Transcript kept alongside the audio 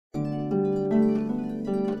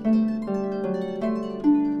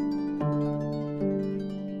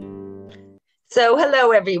So,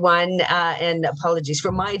 hello everyone, and apologies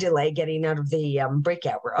for my delay getting out of the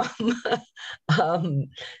breakout room. um,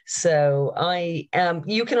 I am.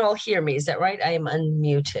 You can all hear me, is that right? I am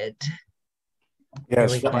unmuted. There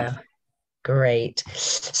Yes, we go. fine. Great.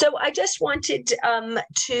 So I just wanted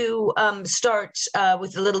to start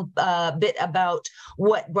with a little bit about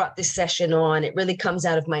what brought this session on. It really comes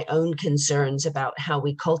out of my own concerns about how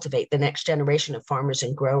we cultivate the next generation of farmers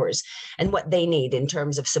and growers and what they need in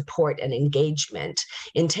terms of support and engagement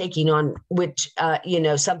in taking on, which,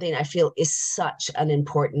 something I feel is such an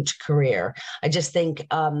important career. I just think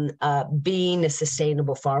being a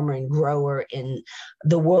sustainable farmer and grower in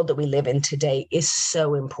the world that we live in today is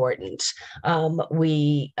so important.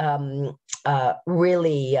 We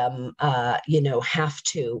really, have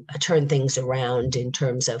to turn things around in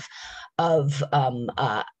terms of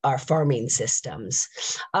our farming systems.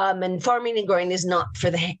 And farming and growing is not for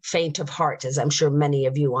the faint of heart, as I'm sure many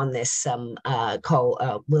of you on this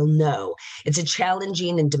call will know. It's a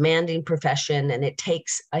challenging and demanding profession, and it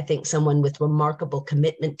takes, I think, someone with remarkable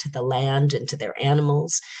commitment to the land and to their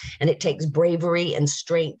animals. And it takes bravery and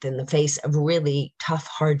strength in the face of really tough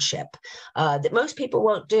hardship that most people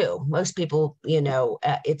won't do. Most people,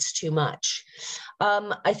 it's too much.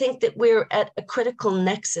 I think that we're at a critical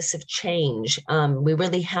nexus of change. We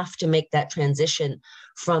really have to make that transition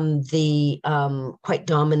from the quite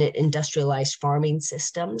dominant industrialized farming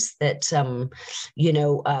systems that,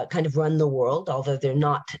 kind of run the world, although they're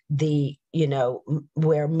not the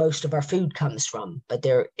where most of our food comes from, but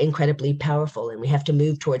they're incredibly powerful. And we have to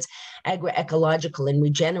move towards agroecological and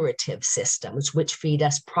regenerative systems, which feed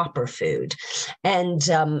us proper food, and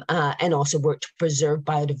also work to preserve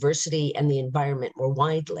biodiversity and the environment more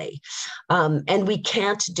widely. And we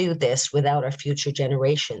can't do this without our future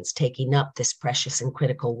generations taking up this precious and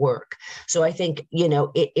critical work. So I think,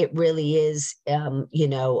 it really is,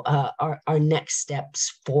 our next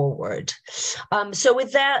steps forward. So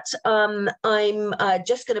with that, I'm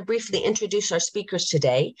just going to briefly introduce our speakers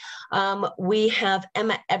today. We have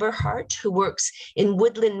Emma Eberhardt, who works in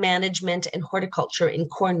woodland management and horticulture in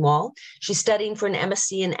Cornwall. She's studying for an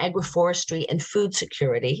MSc in agroforestry and food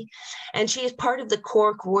security. And she is part of the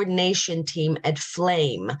core coordination team at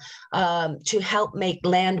FLAME to help make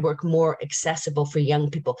land work more accessible for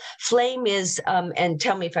young people. FLAME is, and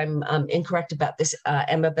tell me if I'm incorrect about this,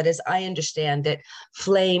 Emma, but as I understand it,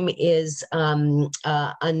 FLAME is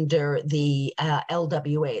under the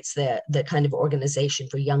LWA. It's the kind of organization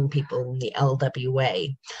for young people in the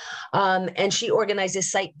LWA. And she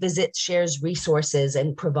organizes site visits, shares resources,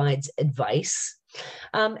 and provides advice.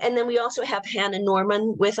 And then we also have Hannah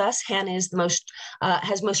Norman with us. Hannah is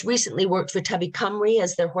has most recently worked for Tubby Cymru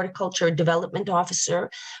as their horticulture development officer,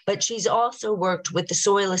 but she's also worked with the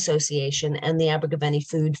Soil Association and the Abergavenny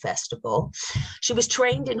Food Festival. She was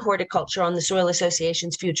trained in horticulture on the Soil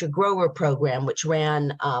Association's Future Grower program, which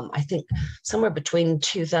ran, I think, somewhere between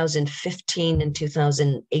 2015 and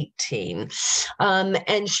 2018.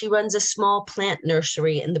 And she runs a small plant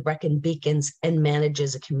nursery in the Brecon Beacons and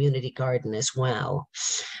manages a community garden as well.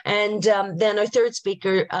 And then our third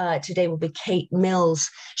speaker today will be Kate Mills.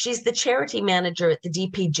 She's the charity manager at the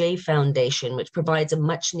DPJ Foundation, which provides a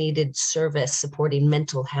much needed service supporting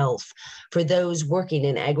mental health for those working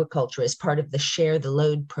in agriculture as part of the Share the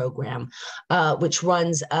Load program, which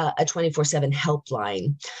runs a 24/7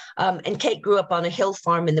 helpline. And Kate grew up on a hill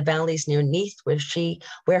farm in the valleys near Neath,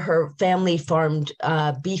 where her family farmed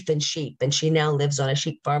beef and sheep, and she now lives on a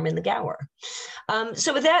sheep farm in the Gower.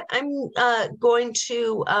 So with that, I'm going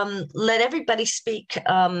to let everybody speak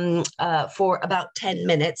for about 10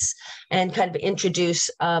 minutes and kind of introduce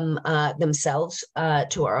themselves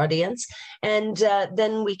to our audience. And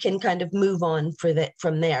then we can kind of move on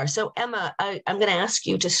from there. So Emma, I'm going to ask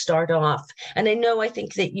you to start off. And I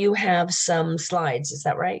think that you have some slides. Is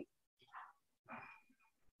that right?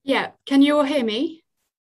 Yeah. Can you all hear me?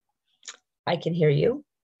 I can hear you.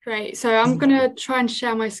 Great. So I'm going to try and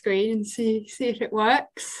share my screen and see if it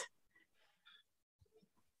works.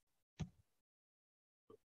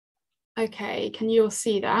 Okay, can you all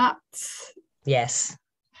see that? Yes.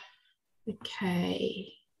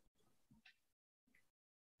 Okay.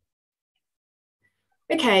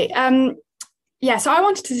 Okay, so I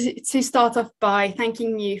wanted to start off by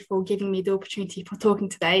thanking you for giving me the opportunity for talking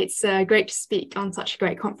today. It's great to speak on such a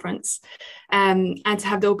great conference and to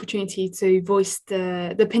have the opportunity to voice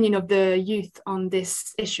the opinion of the youth on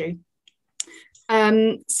this issue.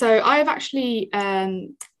 So I have actually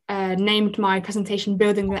named my presentation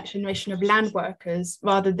Building the Next Generation of Land Workers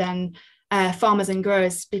rather than farmers and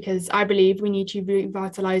growers, because I believe we need to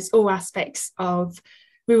revitalise all aspects of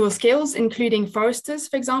rural skills, including foresters,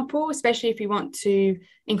 for example, especially if we want to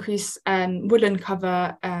increase woodland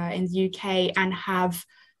cover in the UK and have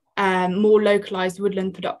more localized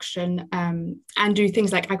woodland production and do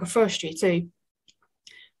things like agroforestry too.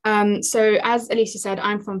 So as Alicia said,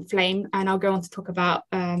 I'm from Flame, and I'll go on to talk about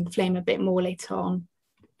Flame a bit more later on.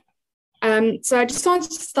 So I just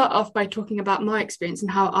wanted to start off by talking about my experience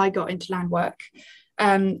and how I got into land work.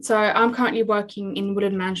 So I'm currently working in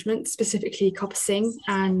woodland management, specifically coppicing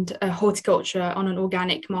and horticulture on an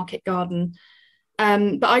organic market garden.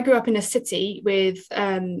 But I grew up in a city with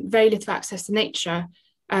very little access to nature.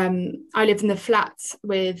 I lived in a flat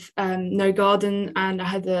with no garden, and I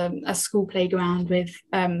had a school playground with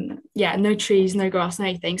no trees, no grass, no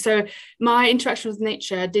anything. So my interaction with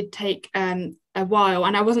nature did take a while,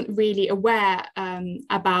 and I wasn't really aware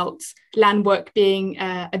about land work being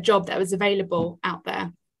a job that was available out there.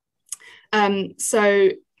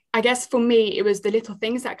 So I guess for me, it was the little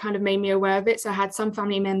things that kind of made me aware of it. So I had some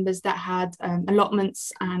family members that had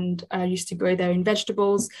allotments and used to grow their own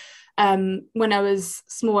vegetables. When I was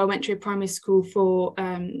small, I went to a primary school for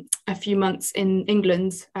a few months in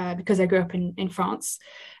England because I grew up in France.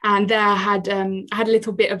 And there I had a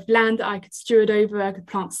little bit of land that I could steward over. I could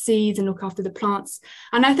plant seeds and look after the plants.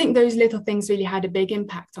 And I think those little things really had a big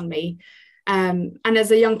impact on me. And as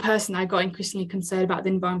a young person, I got increasingly concerned about the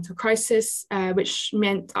environmental crisis, which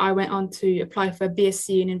meant I went on to apply for a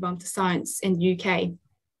BSc in environmental science in the UK.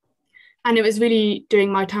 And it was really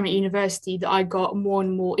during my time at university that I got more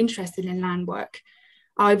and more interested in land work.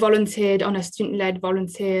 I volunteered on a student-led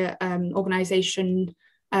volunteer organisation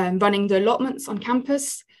running the allotments on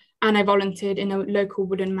campus, and I volunteered in a local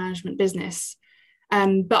woodland management business.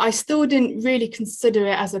 But I still didn't really consider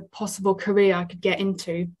it as a possible career I could get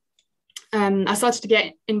into. I started to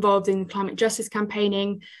get involved in climate justice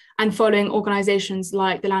campaigning and following organisations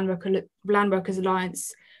like the Land Workers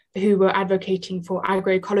Alliance, who were advocating for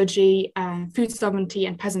agroecology, food sovereignty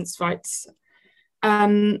and peasants' rights.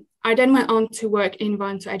 I then went on to work in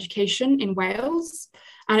environmental education in Wales,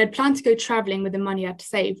 and I'd planned to go travelling with the money I'd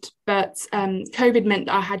saved, but COVID meant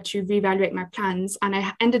that I had to reevaluate my plans, and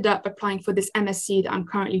I ended up applying for this MSc that I'm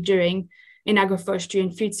currently doing in agroforestry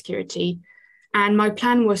and food security. And my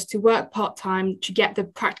plan was to work part-time to get the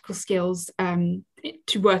practical skills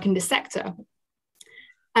to work in the sector.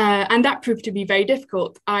 And that proved to be very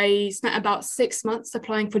difficult. I spent about 6 months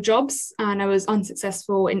applying for jobs, and I was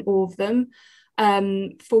unsuccessful in all of them.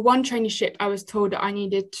 For one traineeship, I was told that I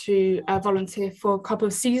needed to volunteer for a couple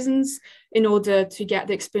of seasons in order to get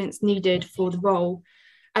the experience needed for the role.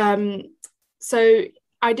 So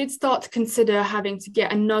I did start to consider having to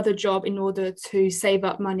get another job in order to save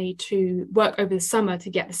up money to work over the summer to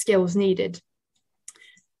get the skills needed.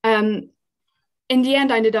 In the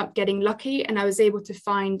end, I ended up getting lucky, and I was able to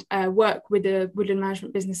find work with the woodland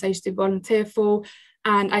management business I used to volunteer for.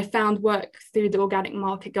 And I found work through the organic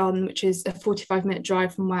market garden, which is a 45-minute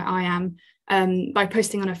drive from where I am, by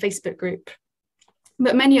posting on a Facebook group.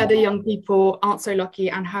 But many other young people aren't so lucky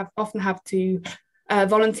and often have to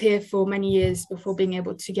volunteer for many years before being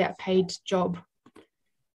able to get a paid job.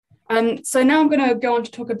 So now I'm going to go on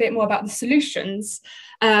to talk a bit more about the solutions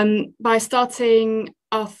by starting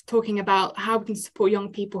off talking about how we can support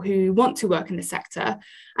young people who want to work in the sector,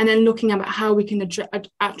 and then looking at how we can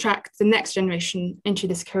attract the next generation into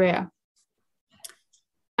this career.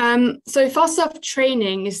 So first off,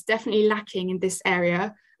 training is definitely lacking in this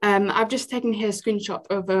area. I've just taken here a screenshot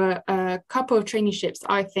of a couple of traineeships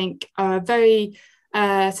I think are very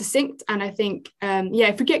succinct, and I think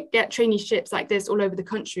if we get traineeships like this all over the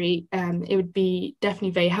country, it would be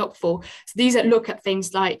definitely very helpful. So these look at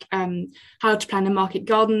things like how to plan a market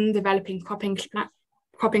garden, developing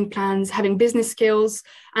cropping plans, having business skills,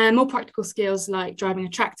 and more practical skills like driving a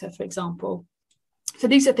tractor, for example. So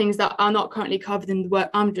these are things that are not currently covered in the work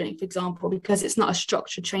I'm doing, for example, because it's not a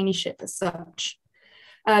structured traineeship as such.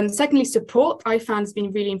 Secondly, support I found has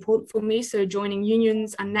been really important for me. So joining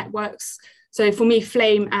unions and networks. So for me,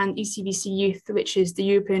 Flame and ECVC Youth, which is the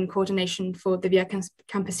European coordination for the Via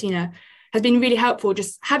Campesina, has been really helpful,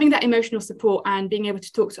 just having that emotional support and being able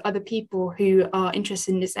to talk to other people who are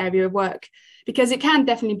interested in this area of work, because it can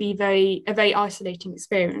definitely be a very isolating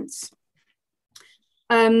experience.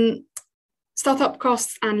 Startup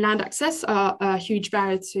costs and land access are a huge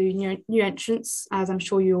barrier to new entrants, as I'm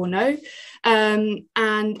sure you all know. And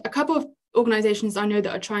a couple of organisations I know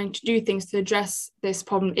that are trying to do things to address this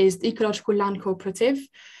problem is the Ecological Land Cooperative,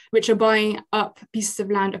 which are buying up pieces of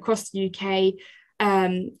land across the UK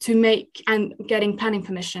to make and getting planning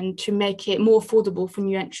permission to make it more affordable for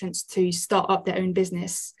new entrants to start up their own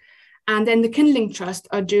business. And then the Kindling Trust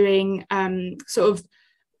are doing sort of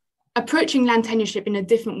approaching land tenureship in a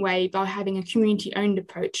different way by having a community-owned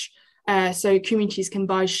approach. So communities can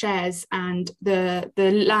buy shares and the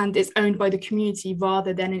land is owned by the community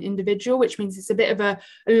rather than an individual, which means it's a bit of a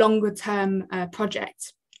longer term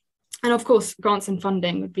project. And of course, grants and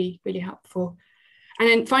funding would be really helpful. And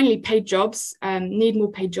then finally, paid jobs, need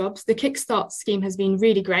more paid jobs. The Kickstart scheme has been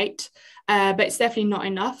really great, but it's definitely not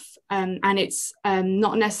enough. And it's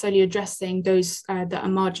not necessarily addressing those that are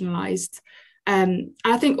marginalised.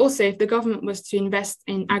 I think also if the government was to invest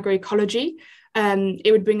in agroecology,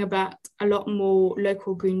 it would bring about a lot more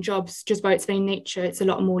local green jobs. Just by its very nature, it's a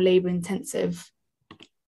lot more labour intensive.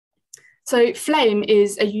 So Flame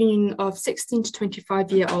is a union of 16 to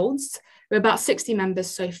 25-year-olds. We're about 60 members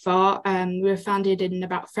so far. We were founded in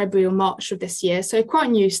about February or March of this year, so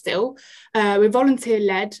quite new still. We're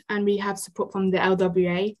volunteer-led and we have support from the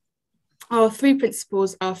LWA. Our three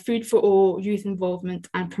principles are food for all, youth involvement,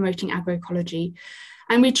 and promoting agroecology.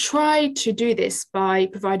 And we try to do this by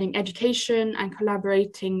providing education and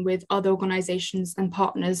collaborating with other organisations and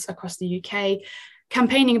partners across the UK,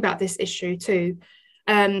 campaigning about this issue too.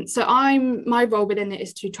 So my role within it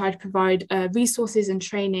is to try to provide resources and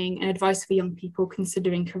training and advice for young people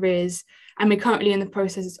considering careers. And we're currently in the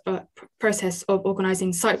process of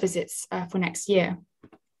organising site visits for next year.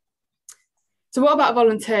 So what about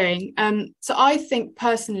volunteering? So I think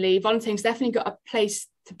personally, volunteering's definitely got a place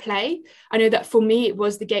to play. I know that for me, it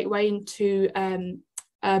was the gateway into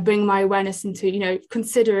bring my awareness into,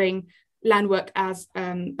 considering land work as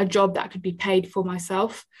a job that could be paid for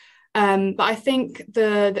myself. But I think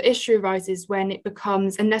the issue arises when it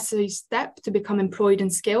becomes a necessary step to become employed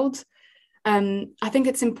and skilled. I think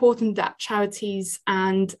it's important that charities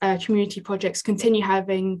and community projects continue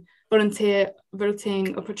having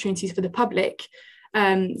volunteering opportunities for the public.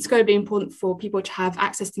 It's going to be important for people to have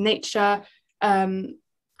access to nature,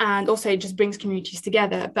 and also it just brings communities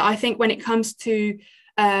together. But I think when it comes to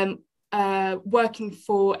working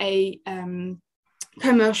for a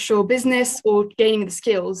commercial business or gaining the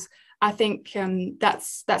skills, I think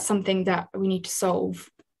that's something that we need to solve.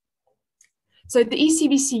 So the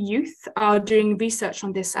ECBC youth are doing research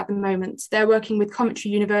on this at the moment. They're working with Coventry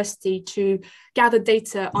University to gather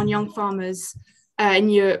data on young farmers in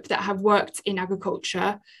Europe that have worked in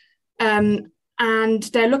agriculture. And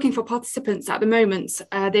they're looking for participants at the moment.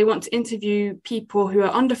 They want to interview people who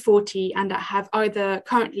are under 40 and that have either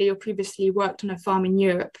currently or previously worked on a farm in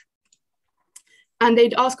Europe. And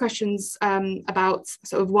they'd ask questions about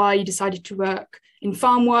sort of why you decided to work in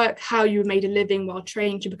farm work, how you made a living while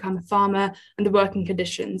training to become a farmer, and the working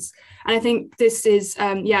conditions. And I think this is,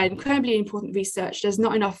 incredibly important research. There's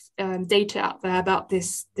not enough data out there about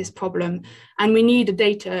this problem, and we need the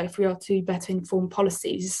data if we are to better inform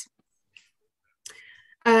policies.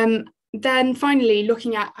 Then finally,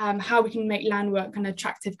 looking at how we can make land work an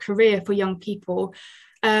attractive career for young people.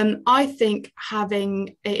 I think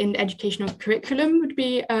having an educational curriculum would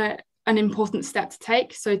be an important step to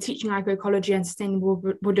take. So teaching agroecology and sustainable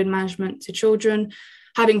woodland management to children,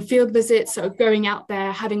 having field visits, so going out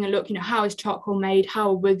there, having a look, how is charcoal made, how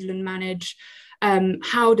are woodland managed,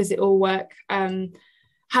 how does it all work,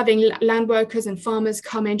 having land workers and farmers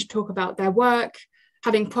come in to talk about their work,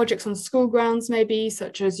 having projects on school grounds maybe,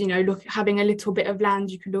 such as, having a little bit of land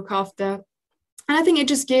you can look after. And I think it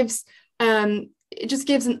just gives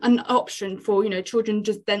an option for children.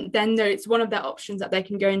 Just then know it's one of their options that they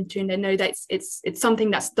can go into, and they know that it's something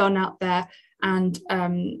that's done out there, and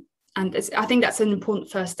I think that's an important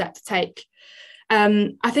first step to take.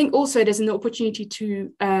 I think also there's an opportunity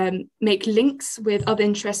to make links with other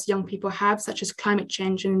interests young people have, such as climate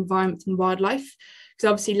change and environment and wildlife, because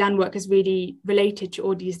obviously land work is really related to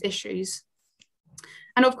all these issues.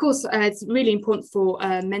 And of course, it's really important for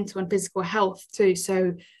mental and physical health too.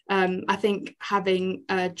 So I think having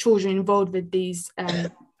children involved with these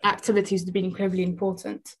activities would be incredibly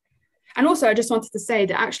important. And also, I just wanted to say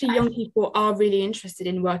that actually young people are really interested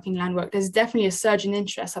in working land work. There's definitely a surge in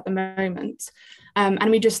interest at the moment. And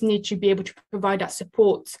we just need to be able to provide that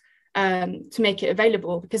support to make it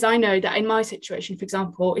available. Because I know that in my situation, for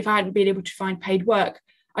example, if I hadn't been able to find paid work,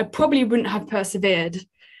 I probably wouldn't have persevered.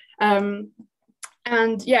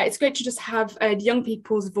 And yeah, it's great to just have young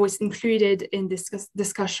people's voice included in this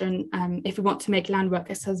discussion if we want to make land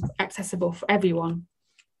work accessible for everyone.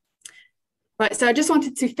 Right, so I just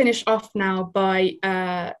wanted to finish off now by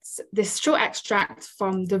this short extract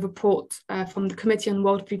from the report from the Committee on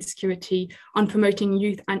World Food Security on promoting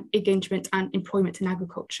youth and engagement and employment in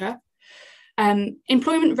agriculture.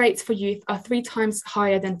 Employment rates for youth are 3 times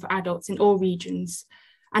higher than for adults in all regions,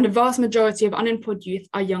 and the vast majority of unemployed youth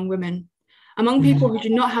are young women. Among people who do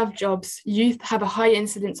not have jobs, youth have a higher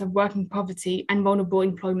incidence of working poverty and vulnerable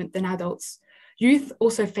employment than adults. Youth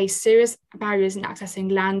also face serious barriers in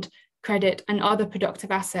accessing land, credit, and other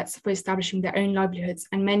productive assets for establishing their own livelihoods,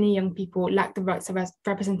 and many young people lack the rights of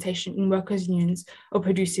representation in workers' unions or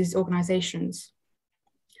producers' organisations.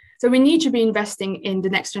 So we need to be investing in the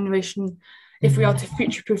next generation if we are to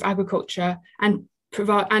future-proof agriculture and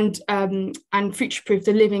provide and future-proof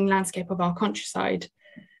the living landscape of our countryside.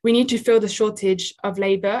 We need to fill the shortage of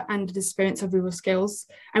labour and the disappearance of rural skills,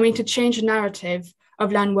 and we need to change the narrative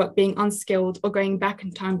of land work being unskilled or going back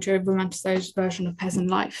in time to a romanticised version of peasant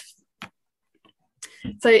life.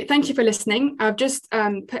 So thank you for listening. I've just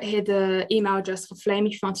put here the email address for Flame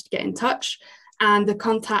if you wanted to get in touch, and the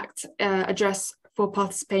contact address for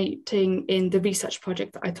participating in the research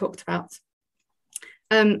project that I talked about.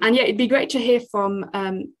 And yeah, it'd be great to hear from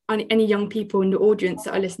any young people in the audience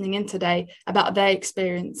that are listening in today about their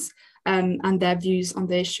experience and their views on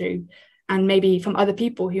the issue, and maybe from other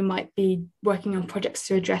people who might be working on projects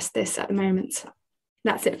to address this at the moment.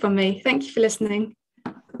 That's it from me. Thank you for listening.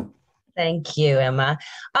 Thank you, Emma.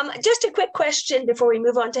 Just a quick question before we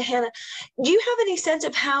move on to Hannah. Do you have any sense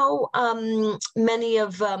of how many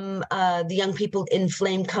of the young people in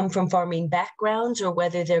Flame come from farming backgrounds, or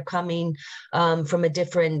whether they're coming from a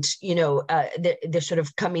different, they're sort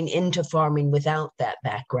of coming into farming without that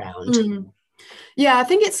background? Yeah, I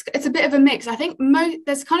think it's a bit of a mix. I think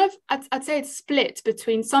there's kind of, I'd say it's split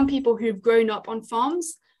between some people who've grown up on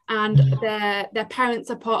farms and their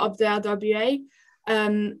parents are part of the LWA,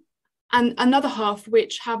 and another half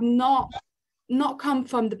which have not come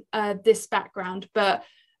from this background, but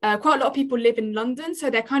quite a lot of people live in London, so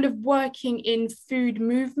they're kind of working in food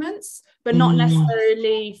movements, but not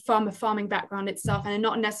necessarily from a farming background itself, and they're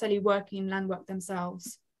not necessarily working in land work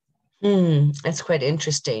themselves. That's quite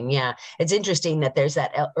interesting. Yeah, it's interesting that there's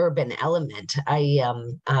that urban element.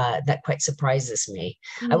 That quite surprises me.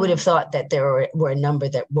 I would have thought that there were a number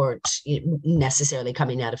that weren't necessarily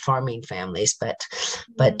coming out of farming families, but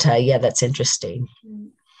yeah, that's interesting.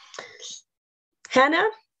 Hannah?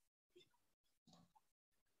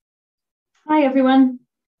 Hi, everyone.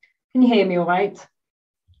 Can you hear me all right?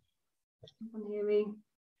 Can you hear me?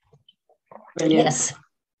 Brilliant. Yes.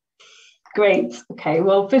 Great. Okay.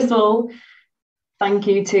 Well, first of all, thank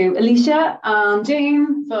you to Alicia and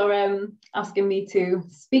Jane for asking me to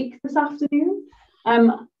speak this afternoon.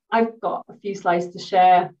 I've got a few slides to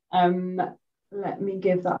share. Let me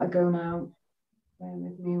give that a go now. Bear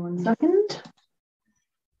with me 1 second.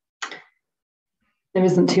 There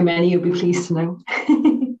isn't too many, you'll be pleased to know.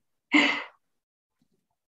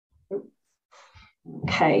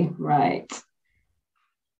 Okay, right.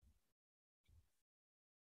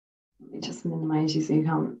 Let me just minimize you so you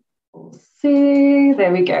can't all see.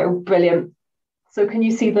 There we go. Brilliant. So can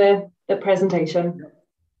you see the presentation?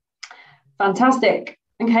 Fantastic.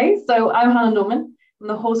 Okay, so I'm Hannah Norman. I'm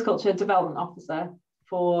the Horticulture Development Officer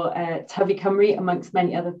for Tyfu Cymru, amongst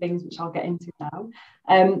many other things, which I'll get into now.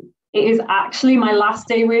 It is actually my last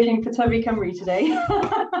day working for Tyfu Cymru today.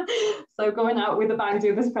 So going out with a bang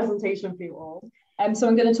doing this presentation for you all. So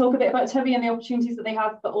I'm going to talk a bit about Tyfu and the opportunities that they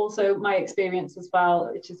have, but also my experience as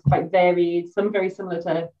well, which is quite varied, some very similar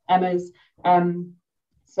to Emma's.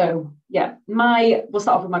 So yeah, we'll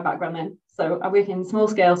start off with my background then. So I work in small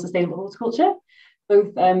scale sustainable horticulture,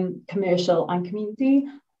 both commercial and community.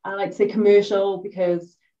 I like to say commercial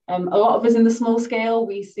because a lot of us in the small scale,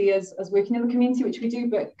 we see as working in the community, which we do,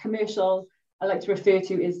 but commercial, I like to refer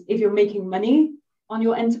to is if you're making money on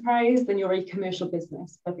your enterprise, then you're a commercial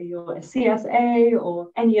business, whether you're a CSA or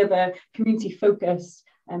any other community-focused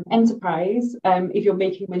enterprise. If you're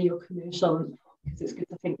making money, you're commercial, because it's good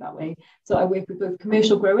to think that way. So I work with both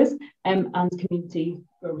commercial growers and community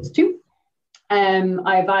growers too.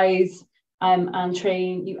 I advise and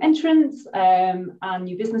train new entrants and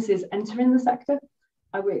new businesses entering the sector.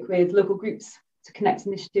 I work with local groups to connect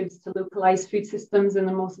initiatives to localise food systems in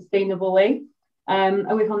a more sustainable way.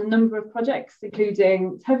 I work on a number of projects,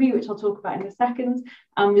 including Tyfu, which I'll talk about in a second,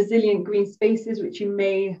 and Resilient Green Spaces, which you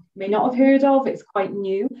may not have heard of. It's quite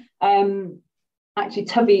new. Actually,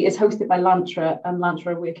 Tyfu is hosted by Lantra, and Lantra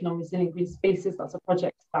are working on Resilient Green Spaces. That's a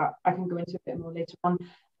project that I can go into a bit more later on,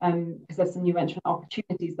 because there's some new entrant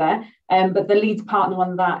opportunities there. But the lead partner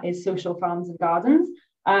on that is Social Farms and Gardens,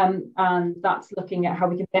 and that's looking at how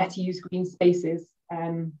we can better use green spaces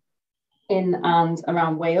in and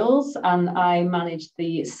around Wales, and I manage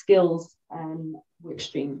the skills work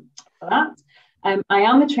stream for that. I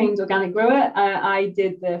am a trained organic grower. I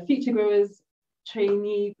did the Future Growers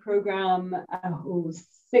trainee program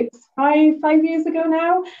 5 years ago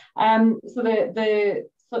now. So the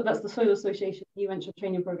so that's the Soil Association New Entrant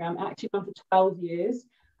Training Programme. It actually ran for 12 years.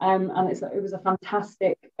 And it was a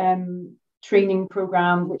fantastic training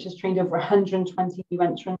programme, which has trained over 120 new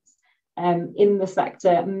entrants in the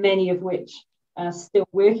sector, many of which are still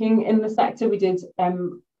working in the sector. We did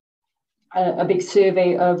a big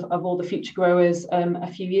survey of all the future growers a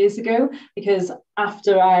few years ago, because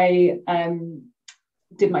after I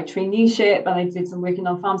did my traineeship and I did some working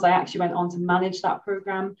on farms, I actually went on to manage that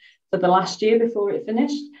programme for the last year before it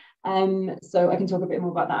finished. So I can talk a bit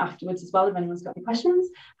more about that afterwards as well if anyone's got any questions.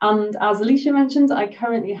 And as Alicia mentioned, I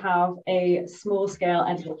currently have a small-scale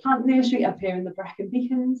edible plant nursery up here in the Brecon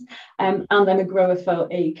Beacons, and I'm a grower for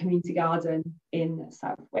a community garden in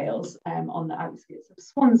South Wales on the outskirts of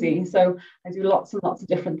Swansea. So I do lots and lots of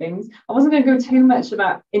different things. I wasn't going to go too much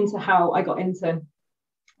into how I got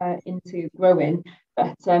into growing,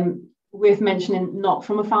 but worth mentioning, not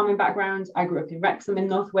from a farming background. I grew up in Wrexham in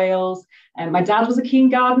North Wales, and my dad was a keen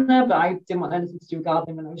gardener, but I didn't want anything to do with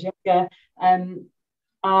gardening when I was younger.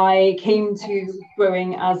 I came to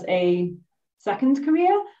growing as a second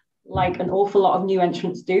career, like an awful lot of new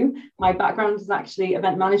entrants do. My background is actually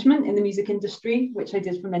event management in the music industry, which I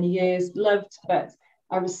did for many years, loved, but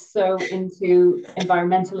I was so into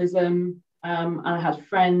environmentalism, and I had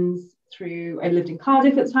friends I lived in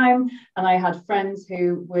Cardiff at the time, and I had friends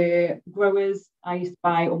who were growers. I used to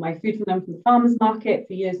buy all my food from them from the farmers market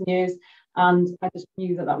for years and years, and I just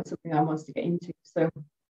knew that was something I wanted to get into. So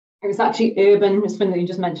it was actually urban, it's funny that you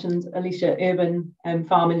just mentioned, Alicia, urban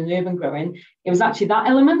farming and urban growing. It was actually that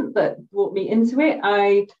element that brought me into it.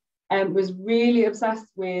 I was really obsessed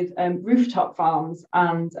with rooftop farms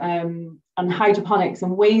and hydroponics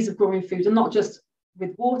and ways of growing food, and not just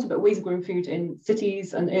with water, but ways of growing food in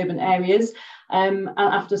cities and urban areas. And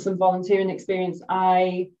after some volunteering experience,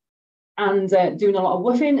 doing a lot of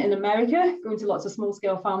woofing in America, going to lots of small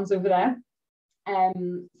scale farms over there,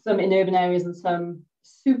 some in urban areas and some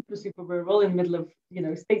super rural in the middle of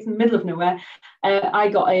states in the middle of nowhere. I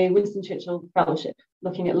got a Winston Churchill fellowship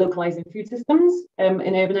looking at localizing food systems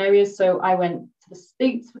in urban areas. So I went to the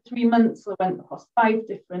States for 3 months. I went across 5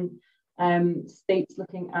 different states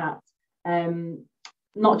looking at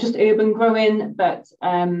not just urban growing, but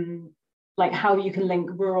like how you can link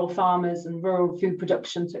rural farmers and rural food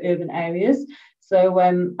production to urban areas. So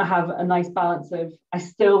I have a nice balance of, I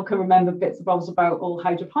still can remember bits and bobs about all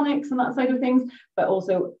hydroponics and that side of things, but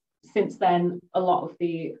also since then, all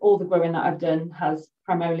the growing that I've done has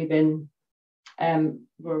primarily been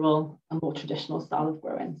rural and more traditional style of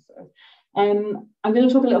growing. So I'm going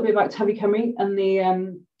to talk a little bit about Tyfu Cymru and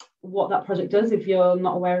the what that project does if you're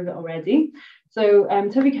not aware of it already. So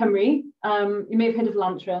Tyfu Cymru, you may have heard of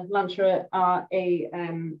Lantra. Lantra are a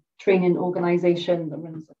training organisation that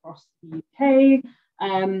runs across the UK.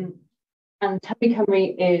 And Tyfu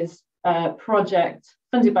Cymru is a project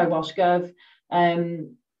funded by Welsh Gov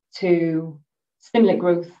to stimulate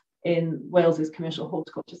growth in Wales's commercial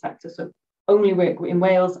horticulture sector. So only work in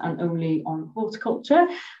Wales and only on horticulture,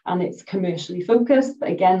 and it's commercially focused, but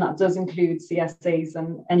again that does include CSAs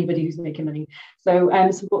and anybody who's making money. So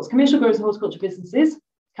supports commercial growers and horticulture businesses,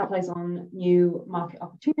 capitalise on new market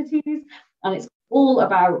opportunities, and it's all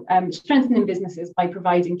about strengthening businesses by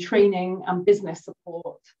providing training and business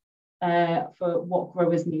support for what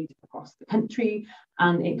growers need across the country,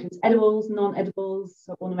 and it includes edibles, non-edibles,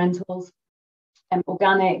 so ornamentals,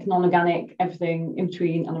 organic, non-organic, everything in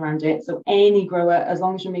between and around it. So any grower, as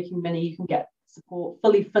long as you're making money, you can get support,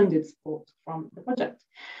 fully funded support from the project.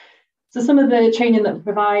 So some of the training that we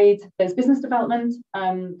provide, there's business development,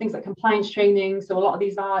 things like compliance training. So a lot of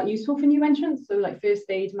these are useful for new entrants. So like first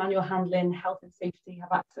aid, manual handling, health and safety,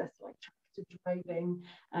 have access to like tractor driving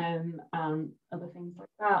and other things like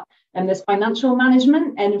that. And there's financial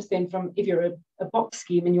management, anything from if you're a box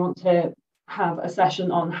scheme and you want to have a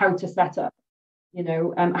session on how to set up,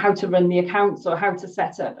 how to run the accounts or how to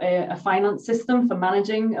set up a finance system for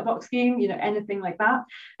managing a box scheme, anything like that.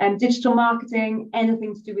 Digital marketing,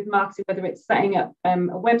 anything to do with marketing, whether it's setting up a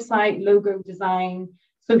website, logo design,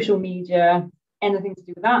 social media, anything to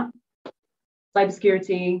do with that.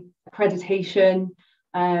 Cybersecurity, accreditation,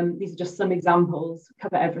 these are just some examples,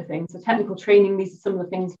 cover everything. So technical training, these are some of the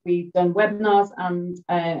things we've done webinars and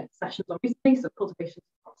sessions on recently. So cultivation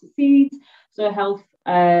of crops and seeds, soil health,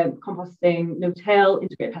 composting, no-till,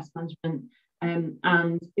 integrated pest management.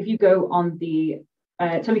 And if you go on the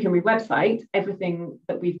Tyfu Cymru website, everything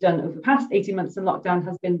that we've done over the past 18 months in lockdown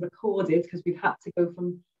has been recorded, because we've had to go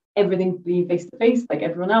from everything being face-to-face like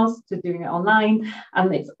everyone else to doing it online,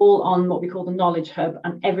 and it's all on what we call the knowledge hub,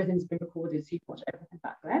 and everything's been recorded, so you can watch everything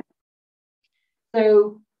back there.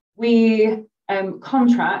 So we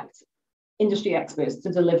contract industry experts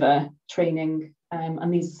to deliver training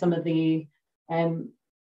And these are some of the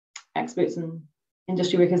experts and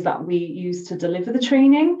industry workers that we use to deliver the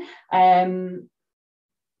training.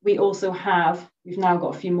 We also have, we've now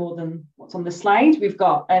got a few more than what's on the slide. We've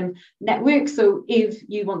got networks. So if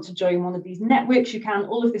you want to join one of these networks, you can.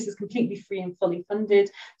 All of this is completely free and fully funded.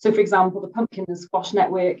 So for example, the Pumpkin and Squash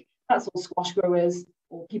Network, that's all squash growers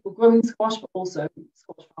or people growing squash, but also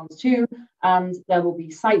squash farms too. And there will be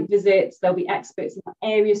site visits, there'll be experts in that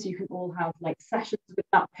area. So you can all have like sessions with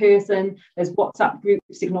that person. There's WhatsApp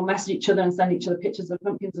groups, you can all message each other and send each other pictures of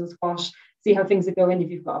pumpkins and squash, see how things are going. If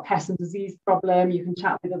you've got a pest and disease problem, you can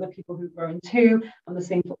chat with other people who are growing too, and the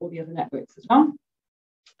same for all the other networks as well.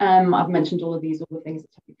 I've mentioned all of these, all the things that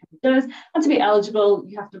Toby Company does. And to be eligible,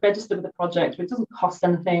 you have to register with the project, which doesn't cost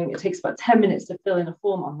anything. It takes about 10 minutes to fill in a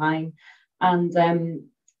form online, and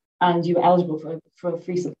you're eligible for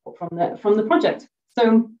free support from the project.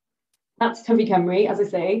 So that's Toby Cymru. As I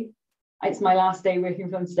say, it's my last day working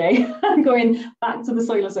from today. I'm going back to the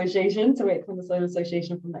Soil Association to work from the Soil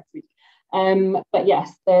Association from next week. But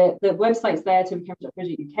yes, the website's there,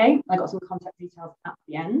 tobycymru.co.uk. I got some contact details at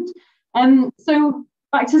the end. So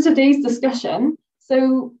back to today's discussion.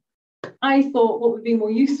 So I thought what would be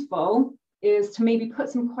more useful is to maybe put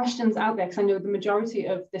some questions out there, because I know the majority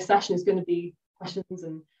of this session is going to be questions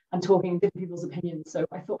and talking different people's opinions. So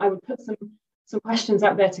I thought I would put some questions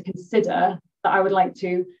out there to consider that I would like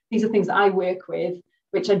to. These are things that I work with,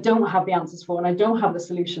 which I don't have the answers for and I don't have the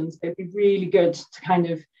solutions. It'd be really good to kind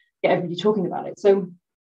of get everybody talking about it. So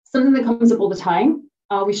something that comes up all the time: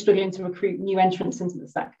 are we struggling to recruit new entrants into the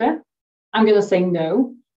sector? I'm going to say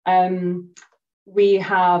no. I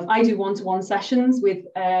do one-to-one sessions with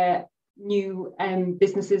new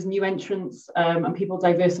businesses, new entrants, and people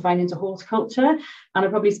diversifying into horticulture. And I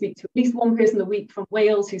probably speak to at least one person a week from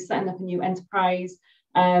Wales who's setting up a new enterprise.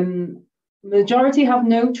 Majority have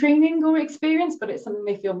no training or experience, but it's something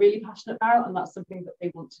they feel really passionate about, and that's something that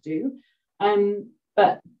they want to do.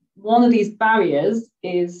 But one of these barriers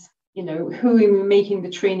is, who are we making the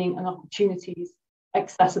training and opportunities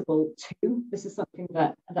accessible to? This is something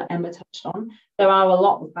that Emma touched on. There are a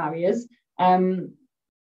lot of barriers, and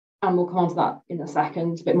we'll come on to that in a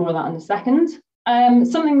second, a bit more of that in a second.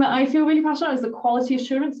 Something that I feel really passionate about is the quality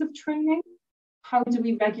assurance of training. How do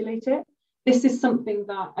we regulate it? This is something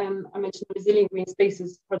that I mentioned the Resilient Green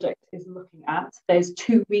Spaces project is looking at. There's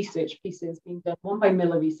 2 research pieces being done, one by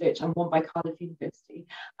Miller Research and one by Cardiff University.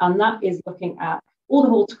 And that is looking at all the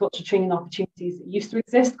horticulture training opportunities that used to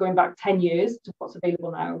exist, going back 10 years to what's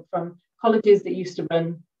available now, from colleges that used to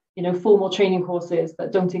run formal training courses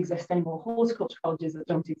that don't exist anymore, horticulture colleges that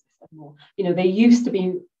don't exist anymore. There used to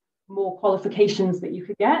be more qualifications that you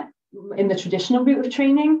could get in the traditional route of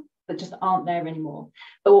training that just aren't there anymore.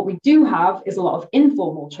 But what we do have is a lot of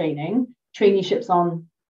informal training, traineeships on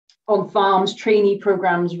farms, trainee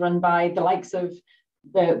programs run by the likes of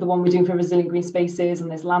the one we're doing for Resilient Green Spaces, and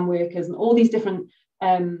there's land workers and all these different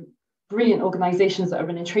brilliant organisations that are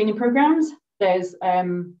running training programs. There's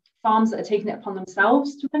farms that are taking it upon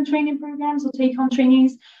themselves to run training programs or take on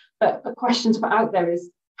trainees. But the question to put out there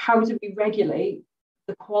is, how do we regulate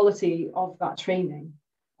the quality of that training?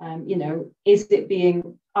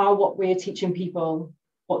 Are what we're teaching people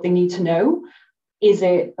what they need to know? Is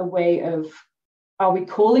it a way of, are we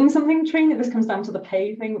calling something training? This comes down to the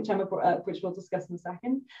pay thing, which Emma brought up, which we'll discuss in a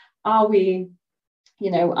second. Are we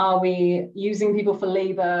using people for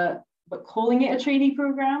labour but calling it a trainee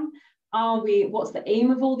program? What's the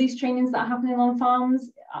aim of all these trainings that are happening on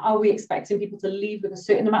farms? Are we expecting people to leave with a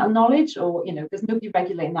certain amount of knowledge, or there's nobody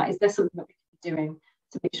regulating that? Is there something that we can be doing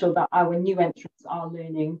to make sure that our new entrants are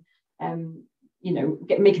learning,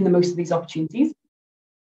 making the most of these opportunities?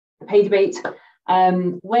 The pay debate.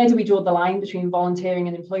 Where do we draw the line between volunteering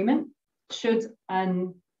and employment?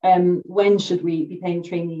 When should we be paying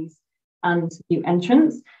trainees and new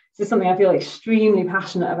entrants? This is something I feel extremely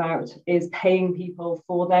passionate about, is paying people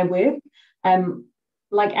for their work.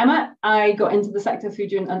 Like Emma, I got into the sector through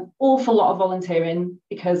doing an awful lot of volunteering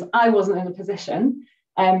because I wasn't in a position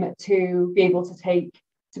to be able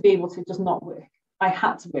to just not work. I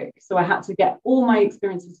had to work. So I had to get all my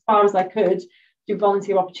experience as far as I could through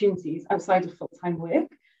volunteer opportunities outside of full-time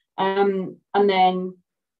work. And then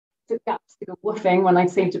took gaps to go woofing when I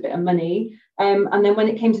saved a bit of money. And then when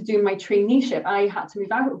it came to doing my traineeship, I had to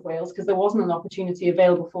move out of Wales because there wasn't an opportunity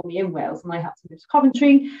available for me in Wales. And I had to move to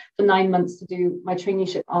Coventry for 9 months to do my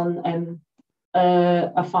traineeship on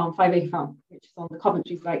a farm, 5-acre farm, which is on the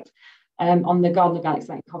Coventry site, on the Garden Organic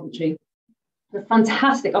site in Coventry. A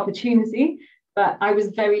fantastic opportunity, but I was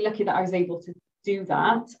very lucky that I was able to do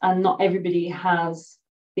that. And not everybody has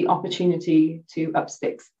the opportunity to up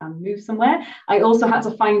sticks and move somewhere. I also had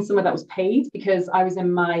to find somewhere that was paid because I was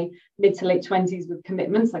in my mid to late 20s with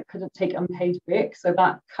commitments. I couldn't take unpaid work. So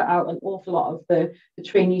that cut out an awful lot of the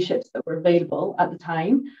traineeships that were available at the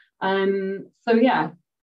time. So yeah,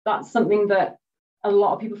 that's something that a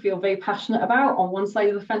lot of people feel very passionate about on one side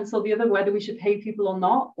of the fence or the other, whether we should pay people or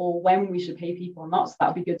not, or when we should pay people or not. So that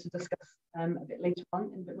would be good to discuss a bit later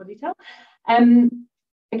on in a bit more detail.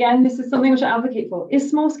 Again, this is something which I advocate for. Is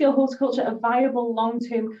small-scale horticulture a viable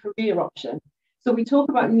long-term career option? So we talk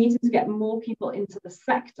about needing to get more people into the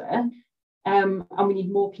sector, and we need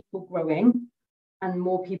more people growing and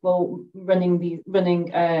more people running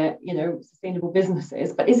sustainable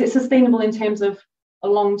businesses. But is it sustainable in terms of a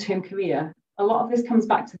long-term career? A lot of this comes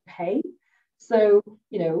back to pay. So,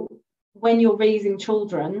 when you're raising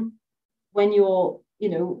children, when you're,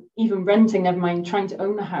 even renting, never mind trying to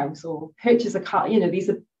own a house or purchase a car, these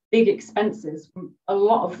are big expenses. A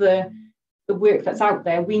lot of the work that's out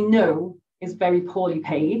there, we know is very poorly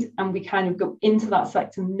paid. And we kind of go into that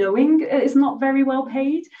sector knowing it's not very well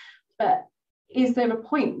paid. But is there a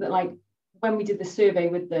point that, like, when we did the survey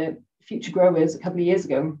with the future growers a couple of years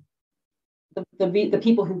ago, the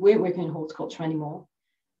people who weren't working in horticulture anymore,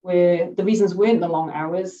 the reasons weren't the long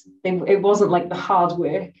hours. It wasn't like the hard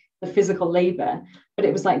work, the physical labor, but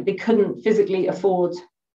it was like they couldn't physically afford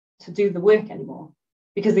to do the work anymore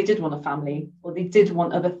because they did want a family or they did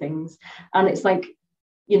want other things. And it's like,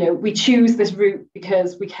 we choose this route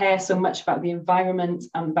because we care so much about the environment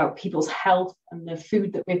and about people's health and the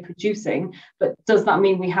food that we're producing. But does that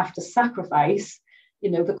mean we have to sacrifice,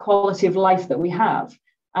 the quality of life that we have?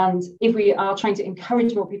 And if we are trying to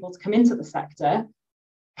encourage more people to come into the sector,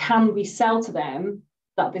 can we sell to them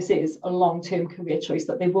that this is a long-term career choice,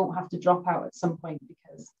 that they won't have to drop out at some point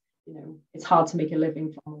because, it's hard to make a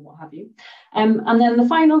living from or what have you. And then the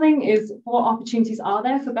final thing is, what opportunities are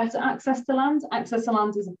there for better access to land? Access to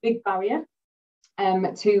land is a big barrier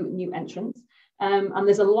to new entrants. And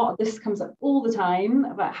there's a lot of this comes up all the time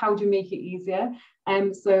about how do we make it easier.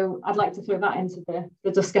 So I'd like to throw that into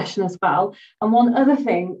the discussion as well. And one other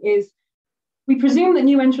thing is, we presume that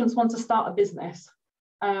new entrants want to start a business.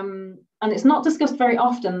 And it's not discussed very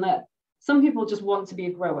often that some people just want to be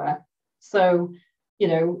a grower. So,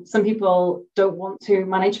 some people don't want to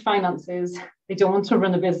manage finances. They don't want to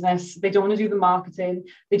run a business. They don't want to do the marketing.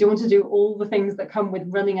 They don't want to do all the things that come with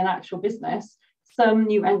running an actual business. Some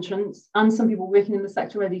new entrants and some people working in the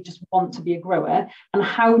sector already just want to be a grower. And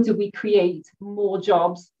how do we create more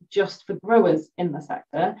jobs just for growers in the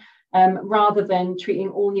sector, rather than treating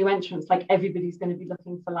all new entrants like everybody's going to be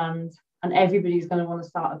looking for land and everybody's going to want to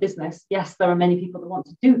start a business? Yes, there are many people that want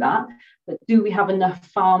to do that, but do we have enough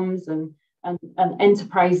farms and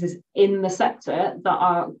enterprises in the sector that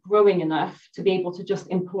are growing enough to be able to just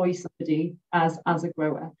employ somebody as a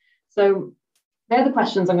grower? So they're the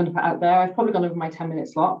questions I'm going to put out there. I've probably gone over my 10-minute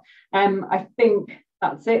slot. I think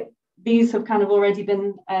that's it. These have kind of already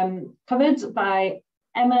been covered by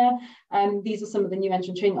Emma. These are some of the new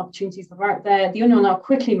entrant training opportunities that are out there. The only one I'll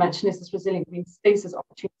quickly mention is this Resilient Green Spaces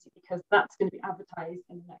opportunity, because that's going to be advertised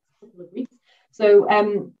in the next couple of weeks. So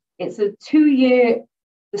it's a 2-year,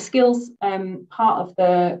 the skills part of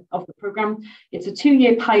the programme. It's a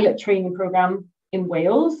 2-year pilot training programme in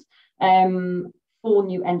Wales for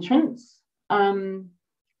new entrants.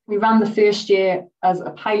 We ran the first year as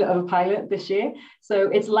a pilot of a pilot this year. So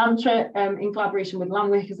it's Lantra in collaboration with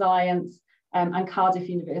Landworkers Alliance and Cardiff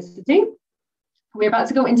University. We're about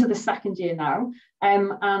to go into the second year now,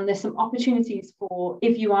 and there's some opportunities for,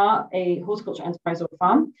 if you are a horticulture enterprise or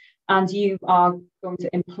farm and you are going to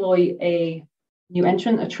employ a new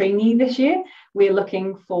entrant, a trainee this year, we're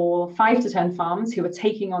looking for 5 to 10 farms who are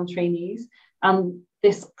taking on trainees, and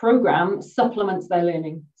this program supplements their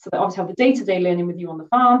learning. So they obviously have the day-to-day learning with you on the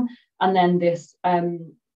farm, and then this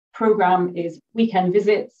program is weekend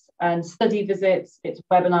visits and study visits, it's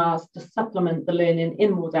webinars to supplement the learning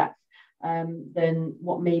in more depth than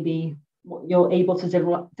what you're able to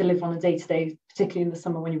deliver on a day-to-day, particularly in the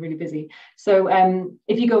summer when you're really busy. So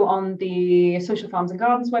if you go on the Social Farms and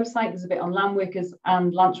Gardens website, there's a bit on Landworkers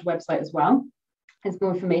and Lantra website as well. There's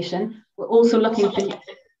more information. We're also looking for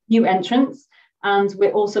new entrants, and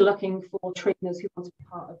we're also looking for trainers who want to be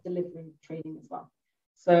part of delivering training as well.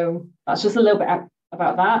 So that's just a little bit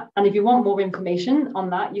about that. And if you want more information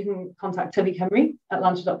on that, you can contact Tyfu Cymru at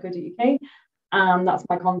lantra.co.uk. And that's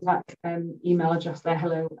my contact email address there,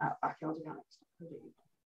 hello@backyardorganics.co.uk.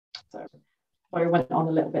 So Sorry, I went on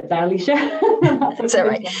a little bit there, Alicia. That's all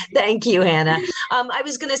right. Thank you, Hannah. I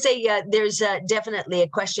was going to say, there's definitely a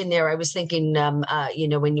question there. I was thinking,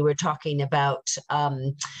 when you were talking about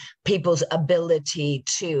people's ability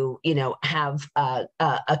to, have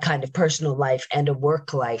a kind of personal life and a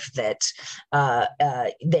work life that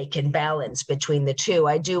they can balance between the two.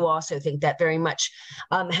 I do also think that very much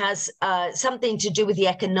has something to do with the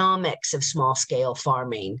economics of small scale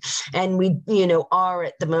farming. And we, are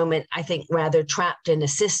at the moment, I think, rather trapped in a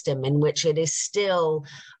system in which it is still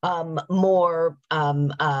more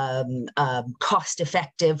cost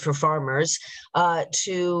effective for farmers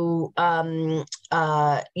to,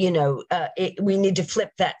 we need to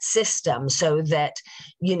flip that system so that,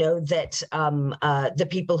 the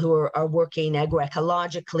people who are working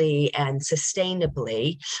agroecologically and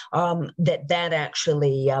sustainably, that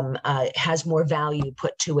actually has more value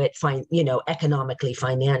put to it, economically,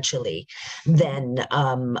 financially, than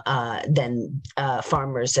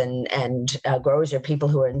farmers and growers or people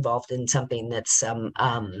who are involved in something that's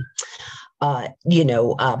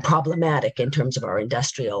problematic in terms of our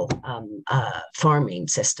industrial farming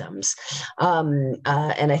systems, and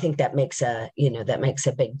I think that makes a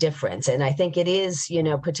big difference. And I think it is,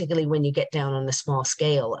 particularly when you get down on the small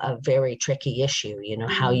scale, a very tricky issue.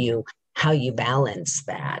 How you balance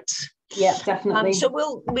that. Yeah, definitely.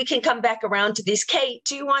 So we can come back around to these. Kate,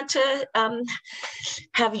 do you want to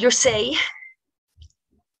have your say?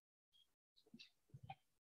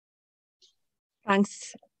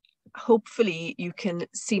 Thanks. Hopefully you can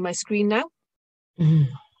see my screen now.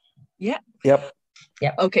 Mm-hmm. Yeah. Yep.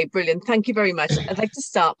 Okay, brilliant. Thank you very much. I'd like to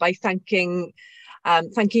start by thanking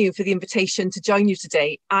you for the invitation to join you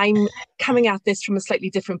today. I'm coming at this from a slightly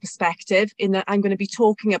different perspective in that I'm going to be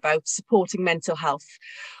talking about supporting mental health.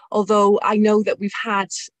 Although I know that we've had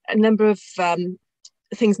a number of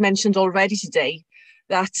things mentioned already today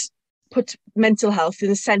that put mental health in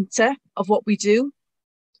the centre of what we do.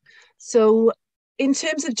 So in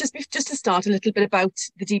terms of just to start a little bit about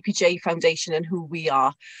the DPJ Foundation and who we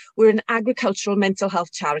are, we're an agricultural mental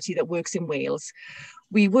health charity that works in Wales.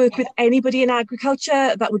 We work with anybody in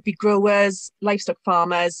agriculture, that would be growers, livestock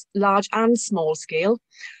farmers, large and small scale.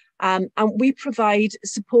 And we provide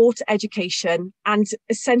support, education, and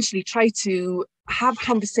essentially try to have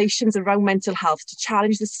conversations around mental health to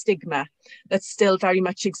challenge the stigma that still very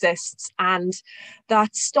much exists and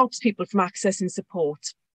that stops people from accessing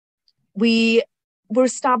support. We were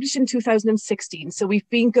established in 2016, so we've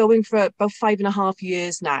been going for about 5.5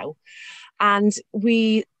 years now. And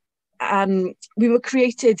we were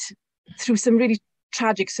created through some really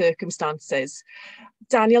tragic circumstances.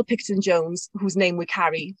 Daniel Picton-Jones, whose name we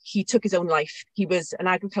carry, he took his own life. He was an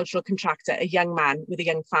agricultural contractor, a young man with a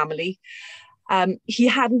young family. He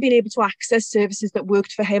hadn't been able to access services that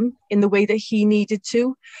worked for him in the way that he needed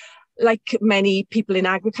to. Like many people in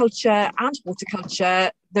agriculture and horticulture,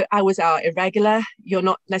 the hours are irregular. You're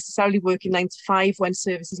not necessarily working 9 to 5 when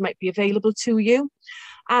services might be available to you.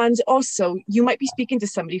 And also, you might be speaking to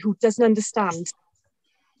somebody who doesn't understand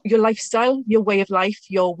your lifestyle, your way of life,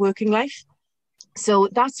 your working life. So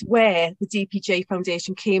that's where the DPJ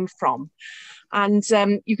Foundation came from. And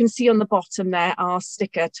you can see on the bottom there our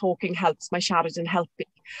sticker, Talking Helps, My Sheridan Helping.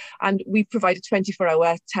 And we provide a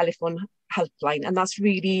 24-hour telephone helpline. And that's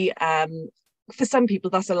really, for some people,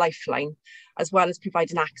 that's a lifeline, as well as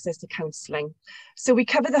providing access to counselling. So we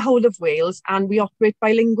cover the whole of Wales and we operate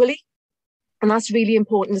bilingually. And that's really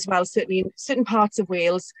important as well. Certainly in certain parts of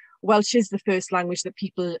Wales, Welsh is the first language that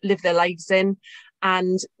people live their lives in.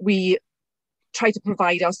 And we try to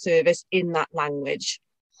provide our service in that language.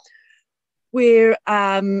 We're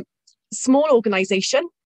a small organisation.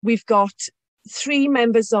 We've got 3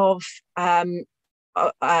 members of 3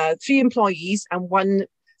 employees and 1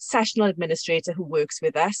 sessional administrator who works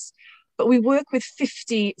with us. But we work with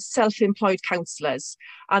 50 self-employed counsellors,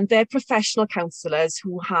 and they're professional counsellors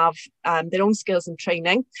who have their own skills and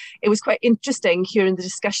training. It was quite interesting hearing the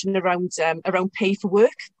discussion around pay for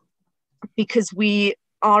work, because we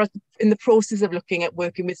are in the process of looking at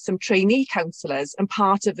working with some trainee counsellors, and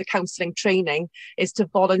part of the counselling training is to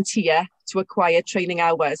volunteer to acquire training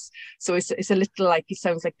hours. So it's a little like, it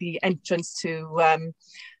sounds like the entrance to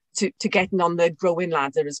getting on the growing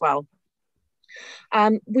ladder as well.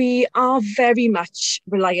 We are very much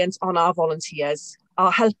reliant on our volunteers.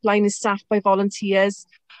 Our helpline is staffed by volunteers,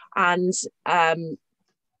 and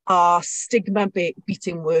our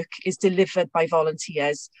stigma-beating work is delivered by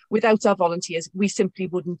volunteers. Without our volunteers, we simply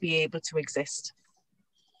wouldn't be able to exist.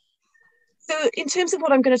 So in terms of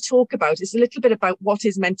what I'm going to talk about is a little bit about what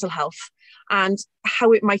is mental health and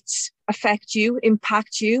how it might affect you,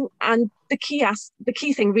 impact you. And the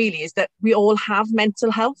key thing really is that we all have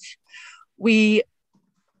mental health. We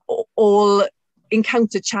all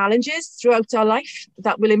encounter challenges throughout our life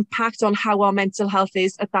that will impact on how our mental health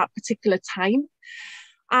is at that particular time.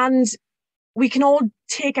 And we can all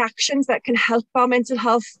take actions that can help our mental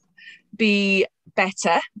health be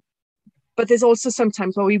better. But there's also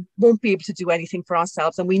sometimes where we won't be able to do anything for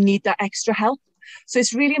ourselves and we need that extra help. So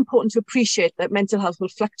it's really important to appreciate that mental health will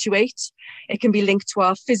fluctuate. It can be linked to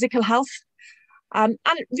our physical health. And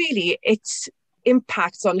really, it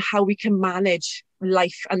impacts on how we can manage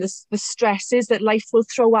life and the stresses that life will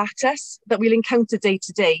throw at us, that we'll encounter day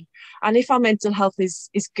to day. And if our mental health is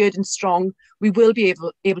good and strong, we will be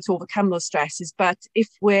able to overcome those stresses. But if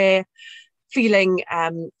we're feeling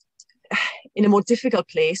in a more difficult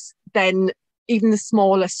place, then even the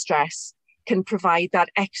smallest stress can provide that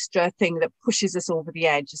extra thing that pushes us over the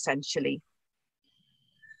edge, essentially.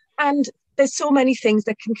 And there's so many things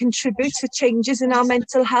that can contribute to changes in our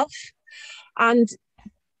mental health. And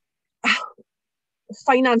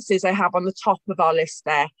finances I have on the top of our list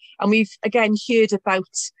there. And we've, again, heard about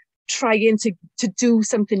trying to do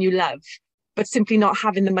something you love, but simply not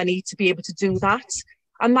having the money to be able to do that.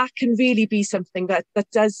 And that can really be something that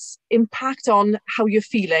does impact on how you're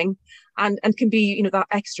feeling and can be, that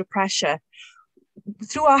extra pressure.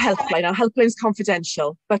 Through our helpline is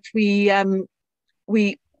confidential, but we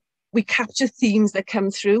capture themes that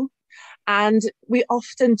come through. And we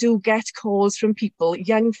often do get calls from people,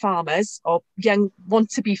 young farmers or young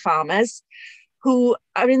want-to-be farmers, who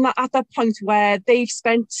are at that point where they've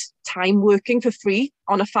spent time working for free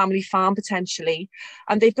on a family farm potentially,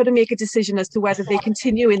 and they've got to make a decision as to whether they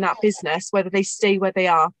continue in that business, whether they stay where they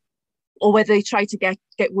are, or whether they try to get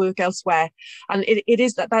work elsewhere. And it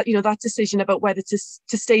is that decision about whether to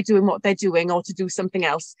stay doing what they're doing or to do something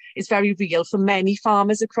else is very real for many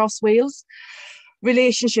farmers across Wales.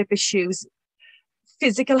 Relationship issues,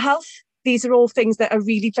 physical health, these are all things that are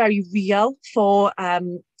really very real for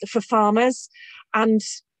farmers. And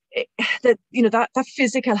that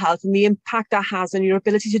physical health and the impact that has on your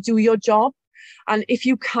ability to do your job. And if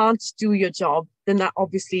you can't do your job, then that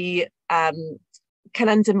obviously can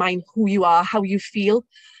undermine who you are, how you feel.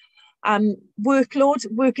 Workload,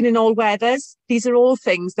 working in all weathers, these are all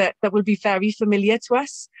things that will be very familiar to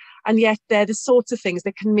us. And yet they're the sorts of things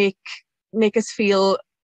that can make us feel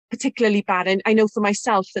particularly bad. And I know for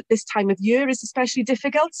myself that this time of year is especially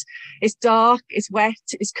difficult. It's dark, it's wet,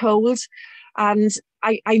 it's cold. And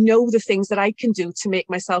I know the things that I can do to make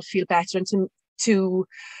myself feel better and to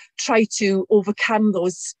try to overcome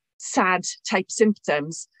those sad type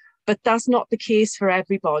symptoms. But that's not the case for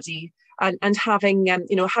everybody. And having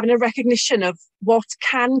a recognition of what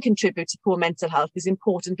can contribute to poor mental health is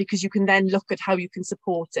important, because you can then look at how you can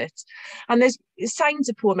support it. And there's signs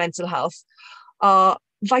of poor mental health are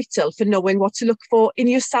vital for knowing what to look for in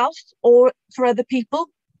yourself or for other people.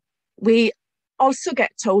 We also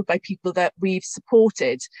get told by people that we've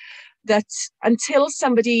supported that until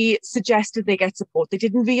somebody suggested they get support, they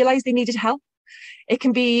didn't realise they needed help. It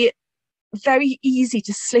can be very easy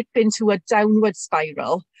to slip into a downward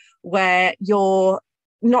spiral where you're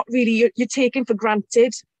taking for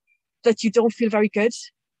granted that you don't feel very good,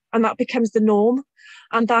 and that becomes the norm.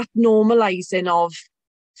 And that normalizing of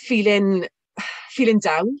feeling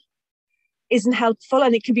down isn't helpful,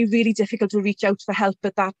 and it can be really difficult to reach out for help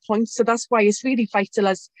at that point. So that's why it's really vital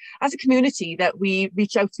as a community that we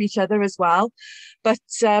reach out to each other as well. But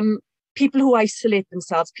people who isolate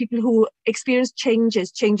themselves, people who experience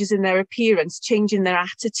changes in their appearance, change in their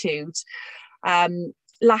attitude,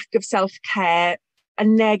 lack of self-care, a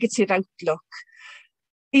negative outlook.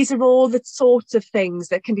 These are all the sorts of things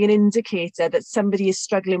that can be an indicator that somebody is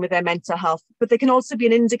struggling with their mental health, but they can also be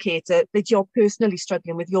an indicator that you're personally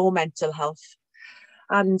struggling with your mental health.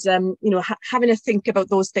 And, having a think about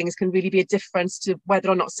those things can really be a difference to whether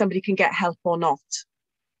or not somebody can get help or not.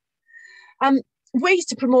 Ways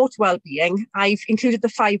to promote well-being. I've included the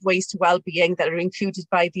 5 ways to well-being that are included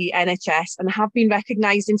by the NHS and have been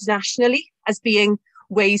recognised internationally as being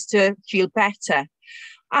ways to feel better.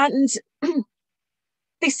 And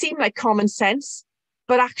they seem like common sense,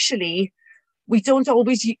 but actually we don't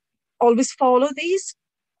always follow these.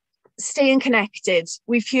 Staying connected.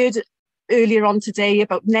 We've heard earlier on today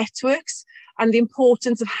about networks and the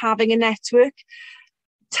importance of having a network.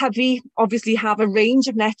 Tyfi obviously have a range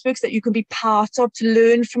of networks that you can be part of to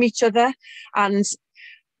learn from each other and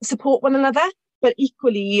support one another. But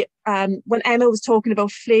equally, when Emma was talking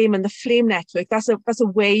about Flame and the Flame network, that's a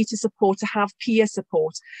way to have peer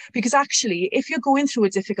support. Because actually, if you're going through a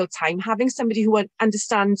difficult time, having somebody who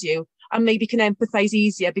understands you and maybe can empathise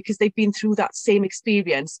easier because they've been through that same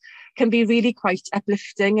experience can be really quite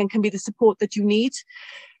uplifting and can be the support that you need.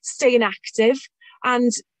 Staying active.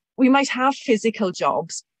 And we might have physical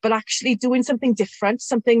jobs, but actually doing something different,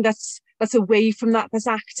 something that's away from that, that's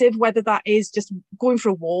active, whether that is just going for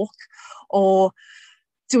a walk or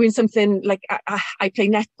doing something like I play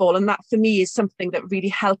netball, and that for me is something that really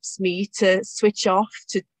helps me to switch off,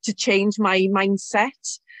 to change my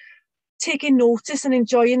mindset, taking notice and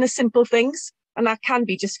enjoying the simple things. And that can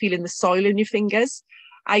be just feeling the soil in your fingers.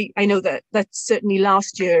 I know that certainly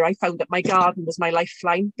last year I found that my garden was my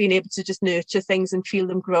lifeline, being able to just nurture things and feel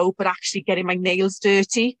them grow, but actually getting my nails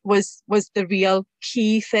dirty was the real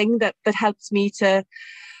key thing that helped me to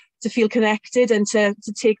feel connected and to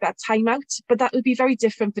take that time out. But that will be very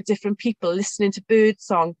different for different people. Listening to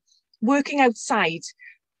birdsong, working outside,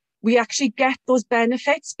 we actually get those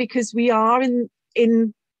benefits because we are in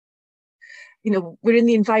we're in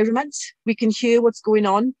the environment, we can hear what's going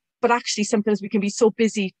on, but actually sometimes we can be so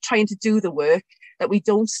busy trying to do the work that we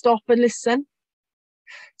don't stop and listen.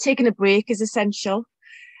 Taking a break is essential.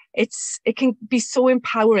 It can be so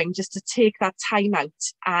empowering just to take that time out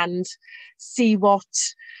and see what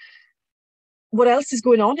else is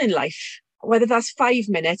going on in life, whether that's 5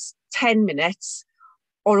 minutes, 10 minutes,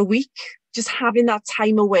 or a week. Just having that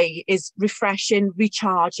time away is refreshing,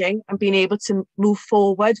 recharging, and being able to move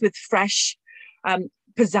forward with fresh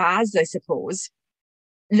pizzazz, I suppose.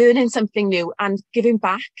 Learning something new and giving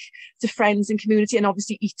back to friends and community, and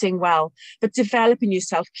obviously eating well, but developing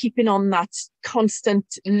yourself, keeping on that constant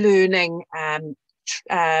learning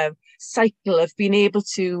cycle of being able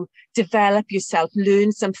to develop yourself,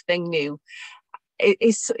 learn something new. It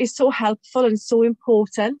is so helpful and so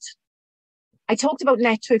important. I talked about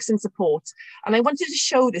networks and support, and I wanted to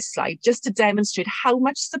show this slide just to demonstrate how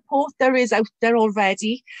much support there is out there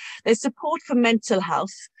already. There's support for mental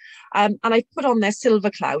health, and I put on there Silver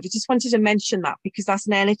Cloud. I just wanted to mention that because that's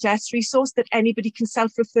an NHS resource that anybody can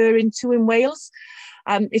self-refer into in Wales.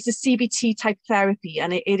 It's a CBT type therapy,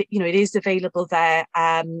 and it is available there.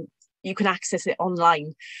 You can access it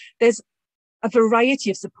online. There's a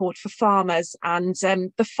variety of support for farmers, and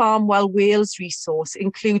the Farm Well Wales resource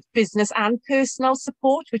includes business and personal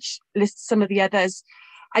support, which lists some of the others.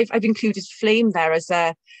 I've included Flame there as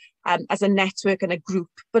a network and a group,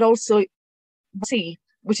 but also C,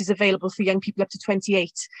 which is available for young people up to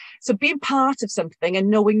 28. So being part of something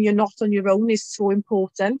and knowing you're not on your own is so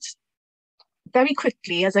important. Very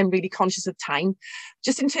quickly, as I'm really conscious of time,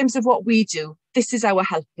 just in terms of what we do, this is our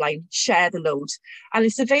helpline, Share the Load, and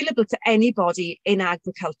it's available to anybody in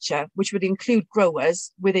agriculture, which would include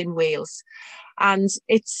growers within Wales. And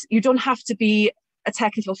you don't have to be a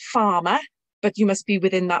technical farmer, but you must be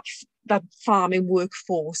within that farming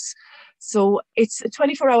workforce. So it's a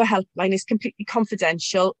 24-hour helpline. It's completely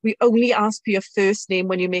confidential. We only ask for your first name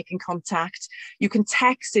when you're making contact. You can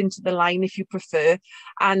text into the line if you prefer,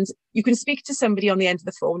 and you can speak to somebody on the end of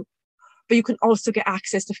the phone, but you can also get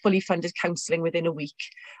access to fully funded counselling within a week.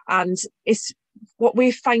 And what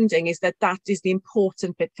we're finding is that is the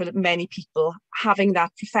important bit for many people, having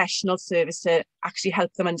that professional service to actually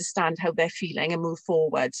help them understand how they're feeling and move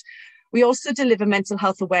forward. We also deliver mental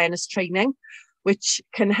health awareness training, which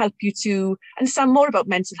can help you to understand more about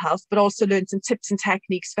mental health, but also learn some tips and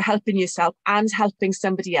techniques for helping yourself and helping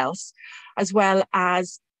somebody else, as well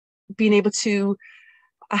as being able to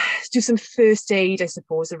do some first aid, I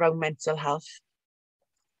suppose, around mental health.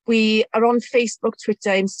 We are on Facebook, Twitter,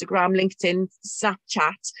 Instagram, LinkedIn,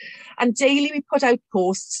 Snapchat, and daily we put out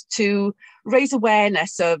posts to raise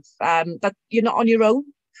awareness of that you're not on your own.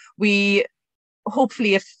 We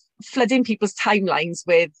hopefully are flooding people's timelines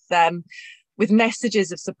with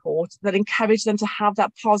messages of support that encourage them to have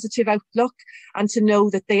that positive outlook and to know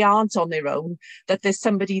that they aren't on their own, that there's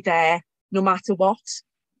somebody there no matter what.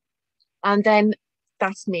 And then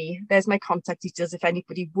that's me. There's my contact details if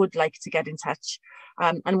anybody would like to get in touch.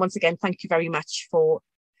 And once again, thank you very much for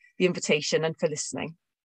the invitation and for listening.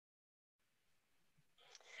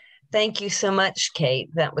 Thank you so much, Kate.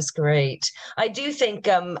 That was great. I do think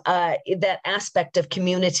that aspect of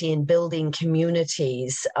community and building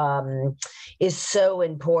communities is so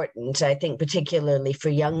important, I think, particularly for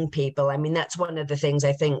young people. I mean, that's one of the things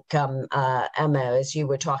I think, Emma, as you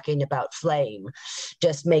were talking about Flame,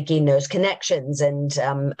 just making those connections and,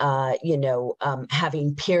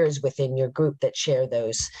 having peers within your group that share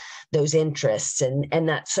those interests. And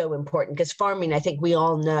that's so important because farming, I think we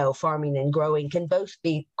all know, farming and growing can both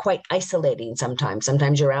be quite isolating sometimes.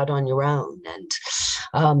 Sometimes you're out on your own.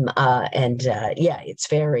 It's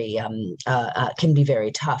very can be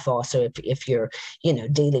very tough. Also, if you're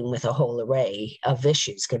dealing with a whole array of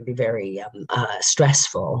issues, can be very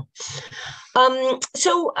stressful.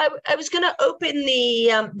 So I was going to open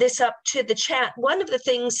this up to the chat. One of the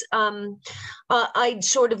things I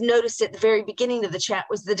sort of noticed at the very beginning of the chat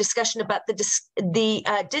was the discussion about the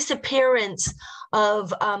disappearance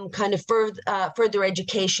of kind of further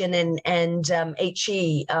education and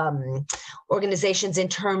HE organizations in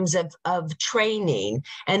terms of training,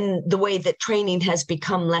 and the way that training has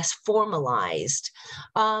become less formalized.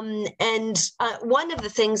 And one of the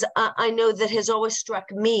things I know that has always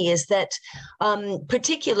struck me is that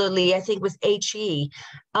particularly, I think, with HE,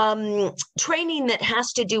 training that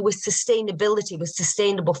has to do with sustainability, with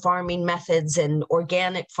sustainable farming methods and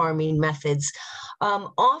organic farming methods,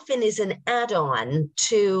 often is an add-on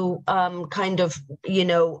to kind of,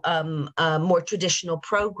 more traditional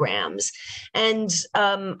programs. And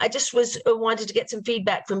I just wanted to get some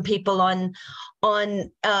feedback from people on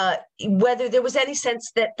whether there was any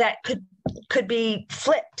sense that could be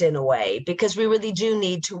flipped in a way, because we really do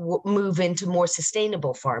need to move into more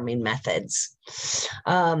sustainable farming methods.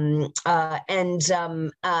 And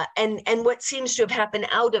what seems to have happened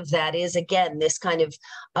out of that is, again, this kind of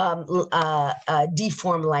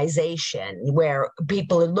deformalization, where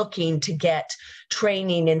people are looking to get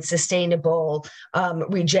training in sustainable,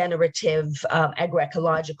 regenerative,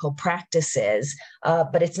 agroecological practices,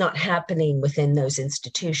 but it's not happening within those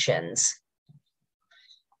institutions.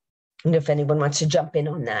 And if anyone wants to jump in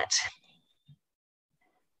on that.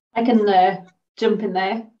 I can jump in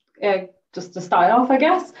there just to start off, I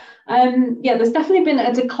guess. There's definitely been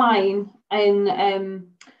a decline in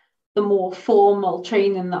the more formal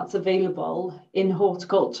training that's available in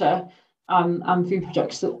horticulture and food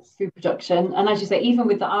production. And as you say, even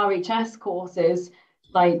with the RHS courses,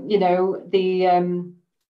 like, the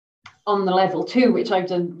on the level 2, which I've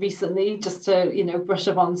done recently, just to, brush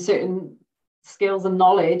up on certain skills and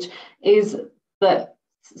knowledge, is that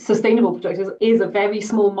sustainable production is a very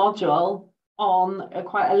small module on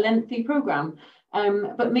quite a lengthy program.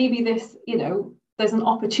 But maybe this, there's an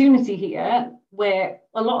opportunity here where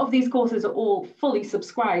a lot of these courses are all fully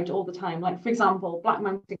subscribed all the time. Like, for example, Black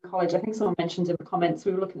Mountain College, I think someone mentioned in the comments,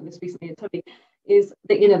 we were looking at this recently in Tubby, is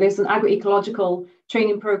that, there's an agroecological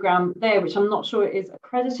training program there, which I'm not sure is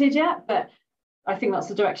accredited yet, but I think that's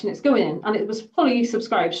the direction it's going in. And it was fully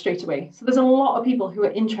subscribed straight away. So there's a lot of people who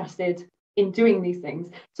are interested in doing these things.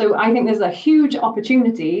 So I think there's a huge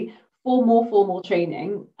opportunity for more formal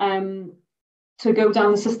training to go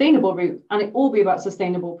down the sustainable route, and it will be about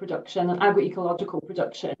sustainable production and agroecological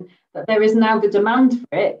production. That there is now the demand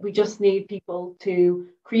for it. We just need people to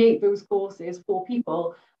create those courses for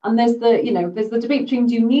people. And there's the debate between,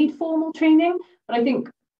 do you need formal training? But I think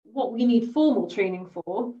what we need formal training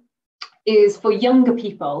for is for younger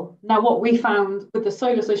people. Now, what we found with the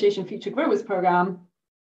Soil Association Future Growers Programme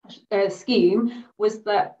scheme was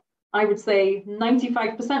that I would say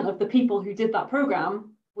 95% of the people who did that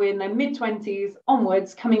programme were in their mid-20s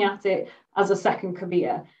onwards, coming at it as a second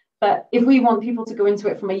career. But if we want people to go into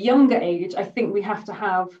it from a younger age, I think we have to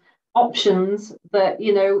have options that,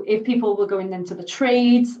 if people were going into the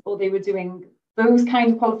trades or they were doing those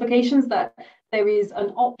kind of qualifications, that there is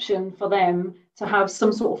an option for them to have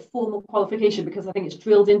some sort of formal qualification, because I think it's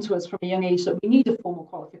drilled into us from a young age that we need a formal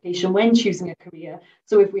qualification when choosing a career.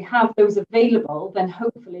 So if we have those available, then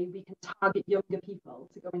hopefully we can target younger people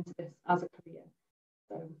to go into this as a career.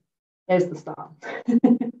 So there's the start.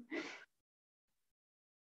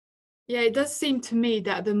 Yeah, it does seem to me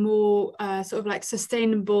that the more sort of like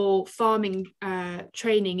sustainable farming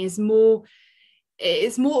training is more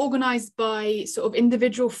organized by sort of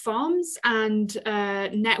individual farms and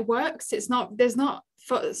networks. There's not,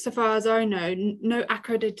 so far as I know, no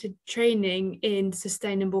accredited training in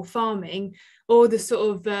sustainable farming, or the sort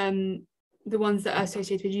of the ones that are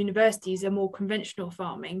associated with universities are more conventional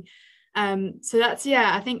farming. So that's,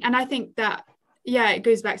 I think that, it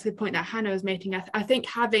goes back to the point that Hannah was making. I think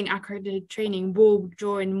having accredited training will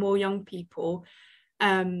draw in more young people.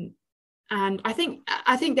 And I think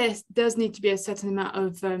there does need to be a certain amount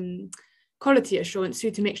of quality assurance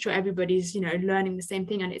to make sure everybody's, learning the same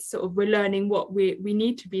thing, and it's sort of, we're learning what we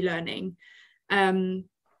need to be learning.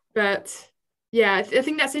 But I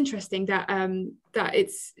think that's interesting that that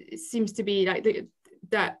it seems to be like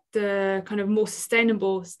the kind of more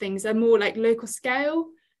sustainable things are more like local scale,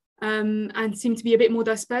 and seem to be a bit more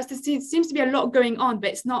dispersed. There seems to be a lot going on,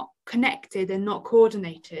 but it's not connected and not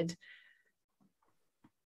coordinated.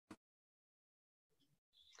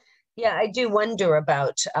 Yeah, I do wonder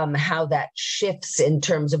about how that shifts in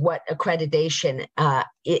terms of what accreditation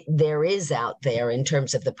there is out there in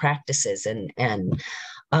terms of the practices and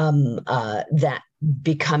that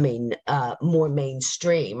becoming more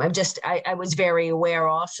mainstream. I was very aware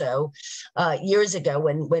also years ago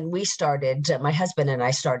when we started, my husband and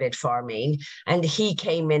I started farming, and he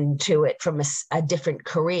came into it from a different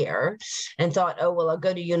career and thought, oh, well, I'll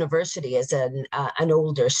go to university as an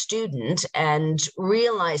older student, and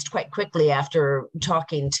realized quite quickly after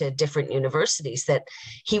talking to different universities that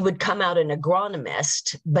he would come out an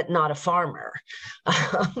agronomist, but not a farmer.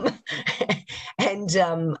 And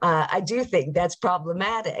I do think that's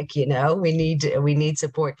problematic. You know, we need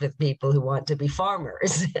support with people who want to be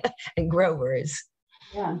farmers and growers.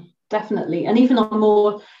 Yeah, definitely. And even on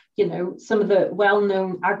more, some of the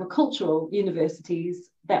well-known agricultural universities,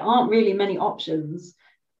 there aren't really many options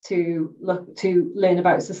to learn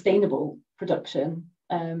about sustainable production,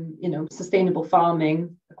 sustainable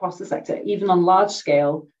farming across the sector. Even on large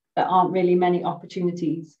scale, there aren't really many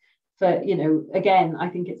opportunities. But, again, I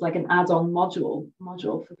think it's like an add-on module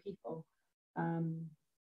for people.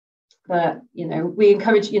 But, we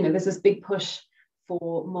encourage, there's this big push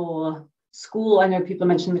for more school. I know people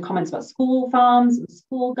mentioned in the comments about school farms and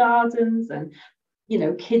school gardens and,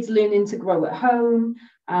 kids learning to grow at home.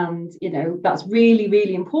 And, that's really,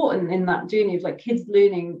 really important in that journey of like kids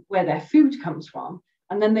learning where their food comes from.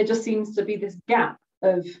 And then there just seems to be this gap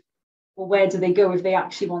of, well, where do they go if they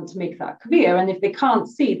actually want to make that career? And if they can't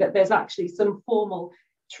see that there's actually some formal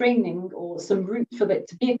training or some route for it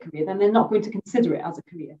to be a career, then they're not going to consider it as a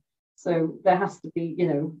career. So there has to be,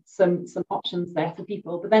 some options there for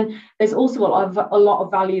people. But then there's also a lot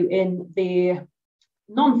of value in the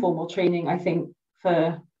non-formal training, I think,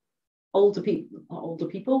 for older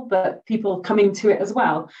people, but people coming to it as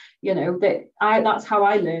well. That's how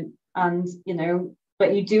I learned. And,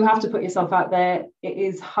 but you do have to put yourself out there. It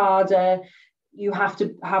is harder. You have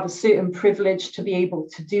to have a certain privilege to be able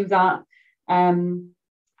to do that. And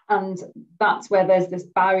that's where there's this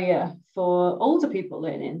barrier for older people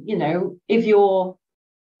learning. If you're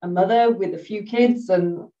a mother with a few kids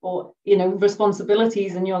or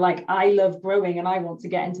responsibilities, and you're like, I love growing and I want to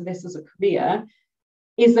get into this as a career,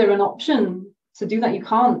 is there an option to do that? You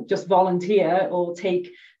can't just volunteer or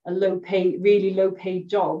take a really low paid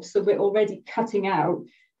job. So we're already cutting out,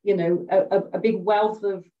 a big wealth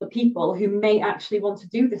of the people who may actually want to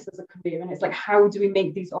do this as a career. And it's like, how do we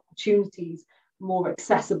make these opportunities more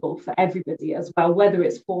accessible for everybody as well, whether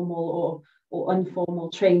it's formal or informal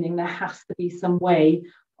training? There has to be some way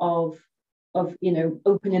of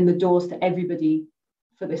opening the doors to everybody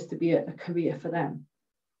for this to be a career for them.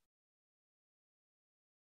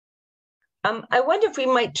 I wonder if we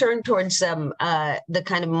might turn towards the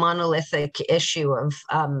kind of monolithic issue of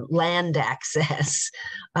land access.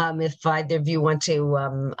 If either of you want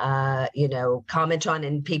to, comment on,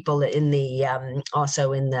 and people in the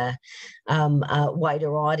also in the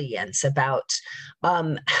wider audience about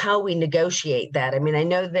how we negotiate that. I mean, I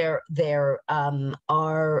know there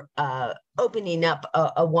are opening up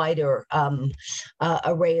a wider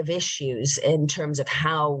array of issues in terms of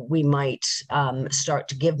how we might start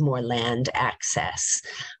to give more land access.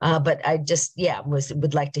 But I just,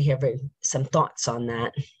 would like to hear some thoughts on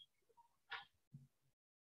that.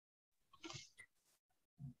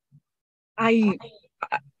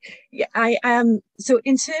 So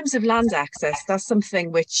in terms of land access, that's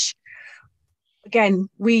something which, again,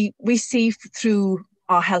 we see through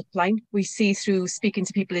our helpline, we see through speaking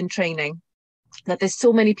to people in training, that there's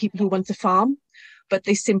so many people who want to farm, but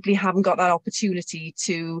they simply haven't got that opportunity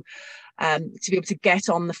to be able to get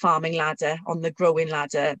on the farming ladder, on the growing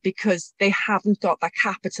ladder, because they haven't got that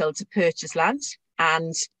capital to purchase land.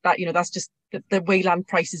 And that, that's just the way land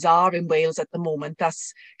prices are in Wales at the moment.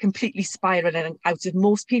 That's completely spiraling out of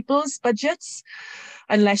most people's budgets,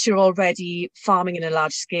 unless you're already farming in a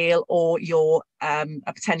large scale, or you're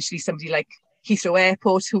potentially somebody like Heathrow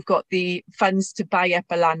Airport who've got the funds to buy up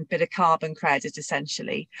a land bit of carbon credit.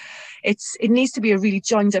 Essentially, it needs to be a really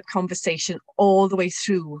joined up conversation all the way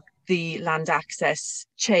through the land access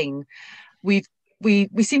chain. We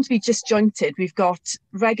seem to be disjointed. We've got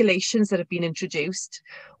regulations that have been introduced,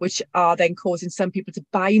 which are then causing some people to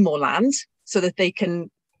buy more land so that they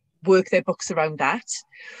can work their books around that.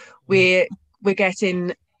 We're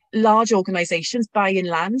getting large organisations buying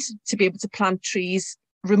land to be able to plant trees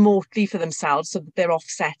remotely for themselves so that they're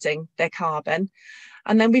offsetting their carbon.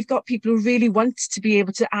 And then we've got people who really want to be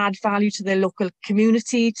able to add value to their local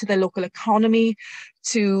community, to their local economy,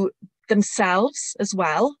 to themselves as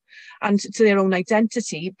well. and to their own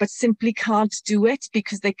identity, but simply can't do it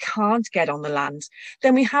because they can't get on the land.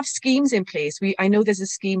 Then we have schemes in place. I know there's a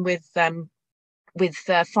scheme with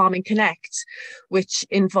Farming Connect, which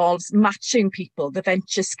involves matching people, the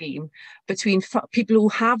venture scheme, between people who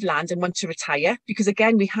have land and want to retire. Because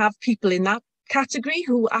again, we have people in that category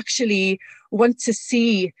who actually want to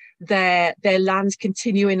see their land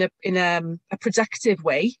continue in a productive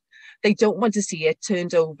way. They don't want to see it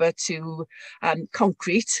turned over to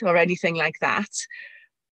concrete or anything like that.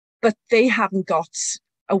 But they haven't got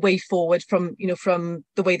a way forward from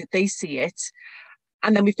the way that they see it.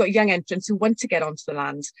 And then we've got young entrants who want to get onto the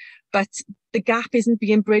land, but the gap isn't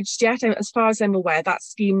being bridged yet. As far as I'm aware, that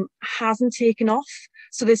scheme hasn't taken off.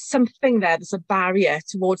 So there's something there, there's a barrier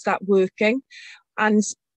towards that working. And,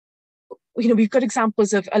 we've got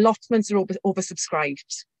examples of allotments are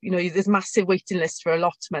oversubscribed. There's massive waiting lists for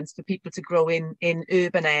allotments for people to grow in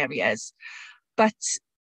urban areas. But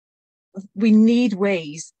we need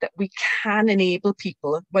ways that we can enable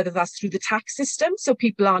people, whether that's through the tax system, so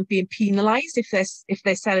people aren't being penalised if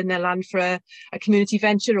they're selling their land for a community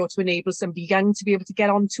venture, or to enable somebody young to be able to get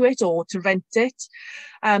onto it or to rent it.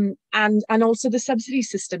 And also the subsidy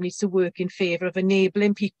system needs to work in favour of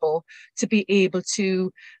enabling people to be able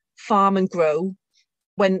to farm and grow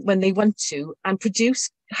when they want to, and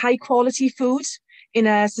produce high quality food in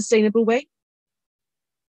a sustainable way.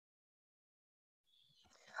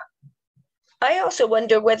 I also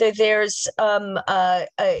wonder whether there's a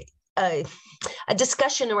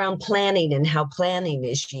discussion around planning and how planning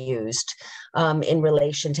is used in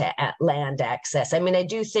relation to land access. I mean, I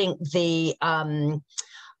do think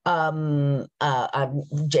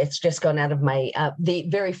it's just gone out of my the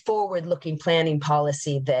very forward-looking planning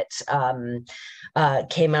policy that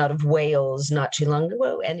came out of Wales not too long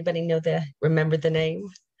ago. Anybody remember the name?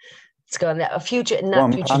 It's gone a future,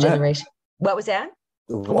 not future generation. What was that?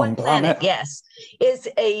 One planet, yes, is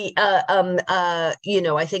I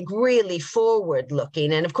think really forward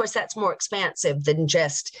looking. And of course, that's more expansive than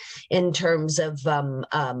just in terms of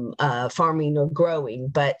farming or growing.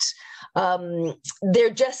 But there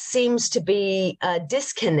just seems to be a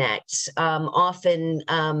disconnect often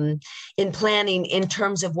in planning in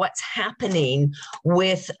terms of what's happening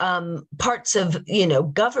with parts of,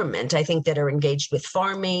 government, I think, that are engaged with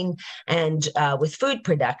farming and with food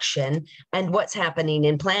production, and what's happening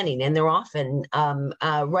in planning. And they're often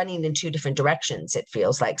running in two different directions, it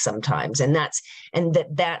feels like sometimes. And that's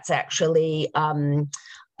actually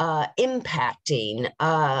impacting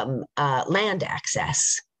land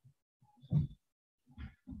access.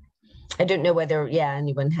 I don't know whether,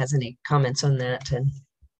 anyone has any comments on that.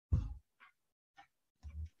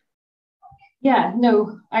 Yeah,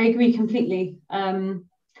 no, I agree completely. And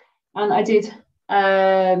I did,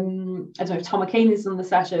 I don't know if Tom McCain is on the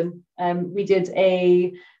session. We did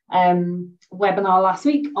a webinar last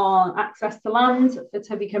week on access to land for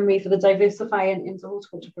Tyfu Cymru for the Diversifying into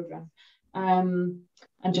Horticulture programme,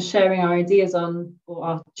 and just sharing our ideas on, or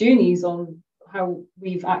our journeys on, how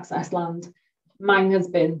we've accessed land. Mine has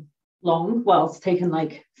been long. Well, it's taken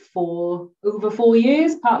like over 4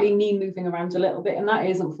 years, partly me moving around a little bit, and that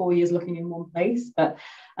isn't 4 years looking in one place, but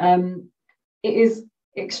it is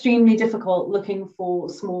extremely difficult looking for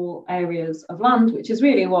small areas of land, which is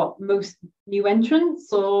really what most new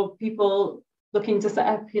entrants or people looking to set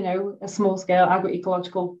up, a small scale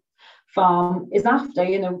agroecological farm is after,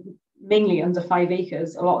 mainly under 5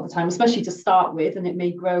 acres a lot of the time, especially to start with, and it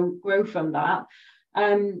may grow from that.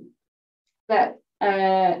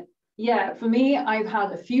 For me, I've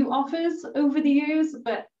had a few offers over the years,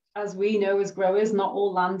 but as we know as growers, not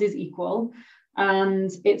all land is equal. And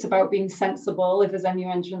it's about being sensible. If there's any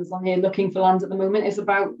entrants on here looking for land at the moment, it's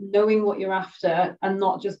about knowing what you're after and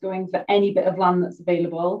not just going for any bit of land that's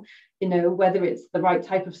available, whether it's the right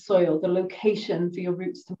type of soil, the location for your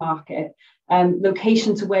routes to market,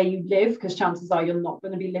 location to where you live, because chances are you're not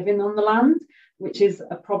going to be living on the land, which is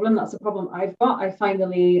a problem. That's a problem I've got. I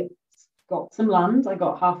finally got some land. I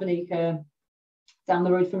got half an acre down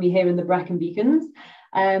the road from me here in the Brecon Beacons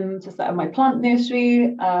to set up my plant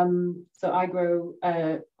nursery. So I grow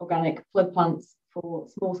organic flood plants for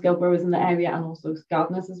small scale growers in the area and also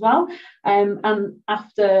gardeners as well. And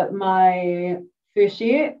after my first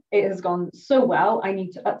year, it has gone so well, I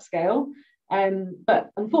need to upscale.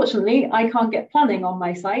 But unfortunately, I can't get planning on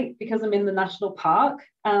my site because I'm in the national park,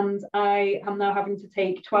 and I am now having to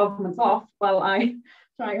take 12 months off while I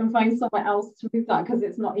try and find somewhere else to move that, because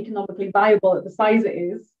it's not economically viable at the size it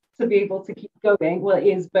is to be able to keep going. Well, it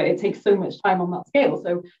is, but it takes so much time on that scale.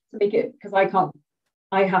 So to make it, because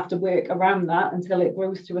I have to work around that until it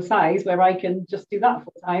grows to a size where I can just do that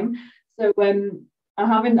full time. So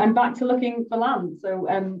I'm back to looking for land. So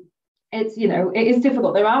it's, it is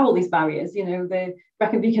difficult. There are all these barriers. The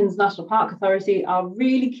Brecon Beacons National Park Authority are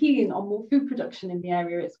really keen on more food production in the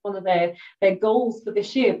area. It's one of their goals for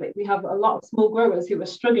this year, but we have a lot of small growers who are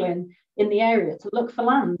struggling in the area to look for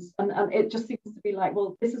lands. And it just seems to be like,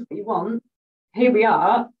 well, this is what you want. Here we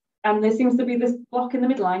are. And there seems to be this block in the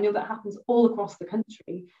middle. I know that happens all across the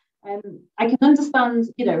country. I can understand,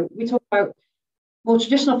 we talk about more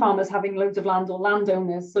traditional farmers having loads of land, or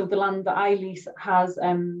landowners. So the land that I lease has,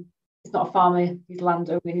 he's not a farmer, he's a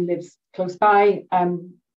landowner who lives close by.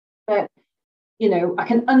 But, I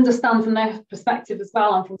can understand from their perspective as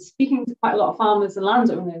well, and from speaking to quite a lot of farmers and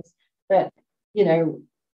landowners, that,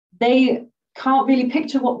 they can't really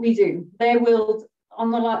picture what we do. Their world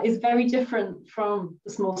on the land is very different from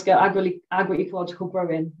the small scale agroecological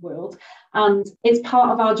growing world. And it's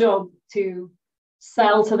part of our job to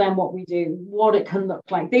sell to them what we do, what it can look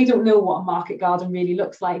like. They don't know what a market garden really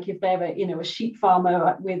looks like if they're a sheep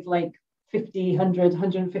farmer with like 50, 100,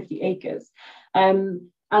 150 acres.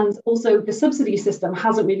 And also the subsidy system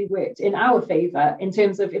hasn't really worked in our favour in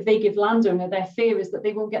terms of, if they give landowner, their fear is that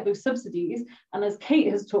they won't get those subsidies. And as Kate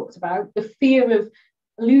has talked about, the fear of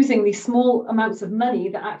losing these small amounts of money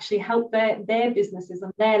that actually help their businesses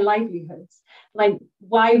and their livelihoods. Like,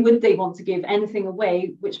 why would they want to give anything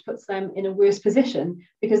away which puts them in a worse position?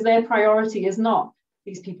 Because their priority is not,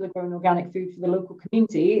 these people are growing organic food for the local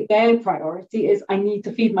community. Their priority is, I need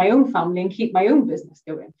to feed my own family and keep my own business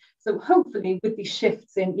going. So hopefully with these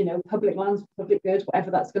shifts in, public lands for public good,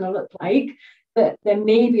 whatever that's going to look like, that there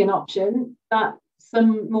may be an option that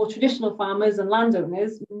some more traditional farmers and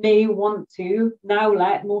landowners may want to now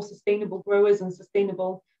let more sustainable growers and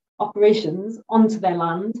sustainable operations onto their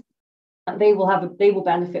land, and they will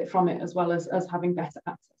benefit from it, as well as having better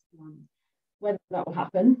access to land. Whether that will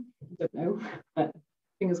happen, I don't know, but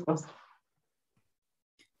fingers crossed.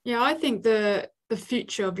 Yeah, I think the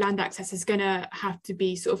future of land access is going to have to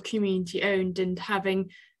be sort of community owned and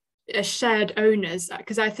having a shared owners,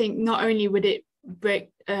 because I think not only would it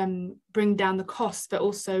bring down the costs, but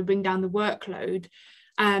also bring down the workload.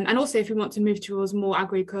 And also, if we want to move towards more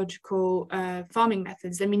agroecological farming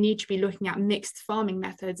methods, then we need to be looking at mixed farming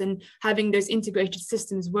methods and having those integrated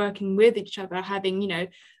systems working with each other, having,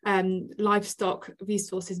 livestock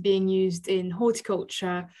resources being used in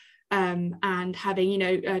horticulture, and having,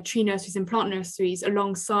 tree nurseries and plant nurseries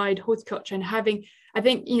alongside horticulture, and having, I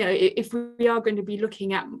think, if we are going to be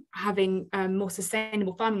looking at having more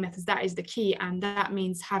sustainable farming methods, that is the key. And that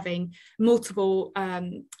means having multiple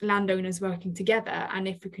landowners working together. And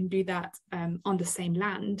if we can do that on the same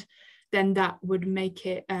land, then that would make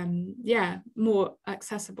it, more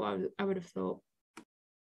accessible, I would have thought.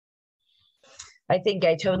 I think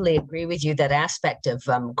I totally agree with you. That aspect of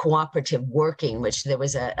cooperative working, which there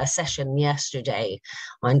was a session yesterday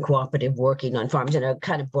on cooperative working on farms in a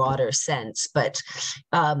kind of broader sense, but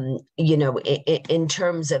in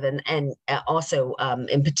terms of and also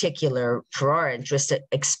in particular for our interest,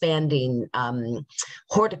 expanding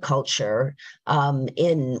horticulture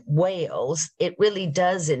in Wales, it really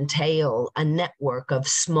does entail a network of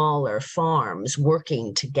smaller farms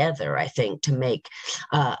working together, I think, to make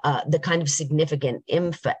the kind of significant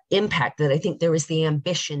impact that I think there is the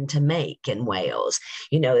ambition to make in Wales.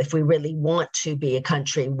 If we really want to be a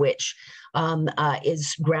country which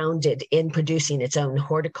is grounded in producing its own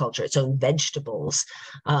horticulture, its own vegetables,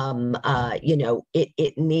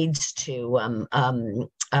 it needs to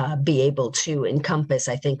be able to encompass,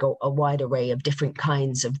 I think, a wide array of different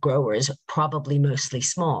kinds of growers, probably mostly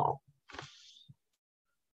small.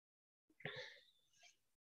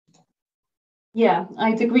 Yeah,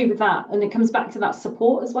 I'd agree with that. And it comes back to that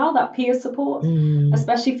support as well, that peer support,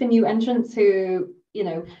 especially for new entrants who,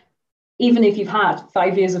 even if you've had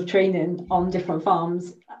 5 years of training on different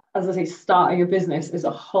farms, as I say, starting your business is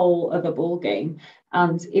a whole other ball game.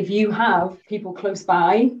 And if you have people close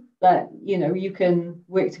by that, you can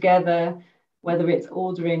work together, whether it's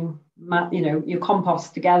ordering, your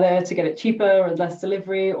compost together to get it cheaper and less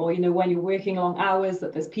delivery, or, when you're working long hours,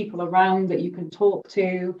 that there's people around that you can talk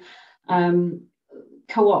to.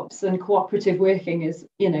 Co-ops and cooperative working is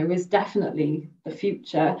definitely the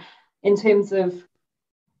future. In terms of,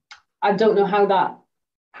 I don't know how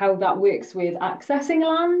that works with accessing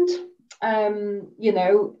land.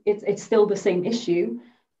 It's still the same issue,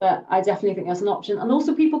 but I definitely think that's an option. And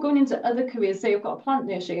also people going into other careers. Say I've got a plant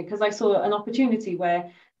nursery, because I saw an opportunity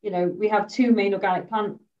where we have 2 main organic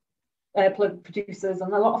plant plug producers,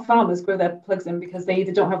 and a lot of farmers grow their plugs in because they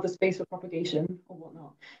either don't have the space for propagation or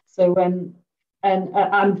whatnot. So and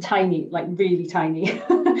I'm tiny, like really tiny,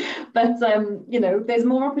 but there's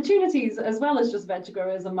more opportunities as well as just veg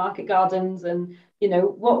growers and market gardens, and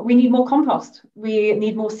what we need more compost, we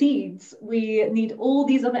need more seeds, we need all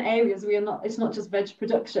these other areas. It's not just veg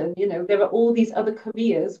production, there are all these other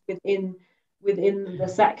careers within the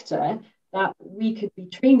sector that we could be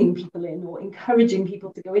training people in or encouraging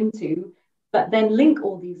people to go into, but then link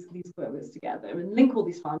all these growers together and link all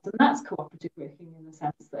these farms. And that's cooperative working in the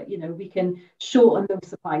sense that, we can shorten those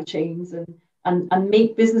supply chains and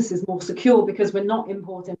make businesses more secure, because we're not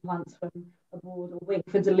importing plants from abroad or waiting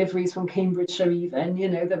for deliveries from Cambridgeshire even,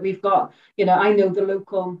 that we've got, I know the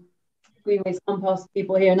local green waste compost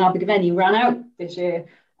people here in Abergavenny ran out this year,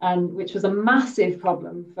 and which was a massive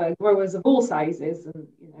problem for growers of all sizes. And,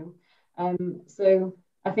 so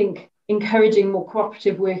I think encouraging more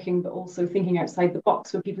cooperative working, but also thinking outside the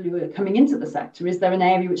box for people who are coming into the sector. Is there an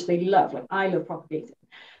area which they love? Like, I love propagating,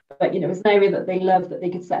 but, it's an area that they love, that they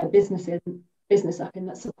could set a business up in,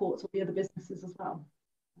 that supports all the other businesses as well.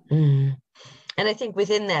 Mm. And I think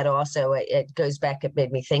within that also, it goes back, it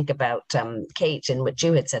made me think about Kate and what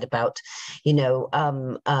you had said about,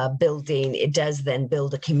 building, it does then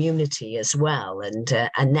build a community as well, and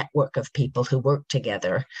a network of people who work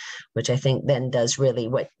together, which I think then does really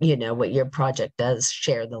what your project does,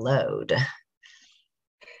 share the load.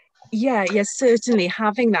 Yeah, yes, certainly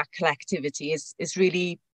having that collectivity is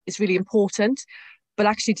really important, but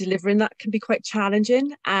actually delivering that can be quite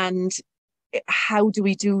challenging. And how do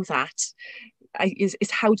we do that? Is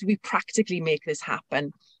how do we practically make this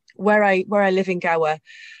happen? Where I live in Gower,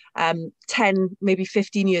 10, maybe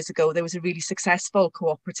 15 years ago, there was a really successful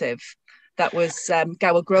cooperative that was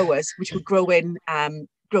Gower Growers, which were growing a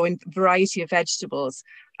variety of vegetables.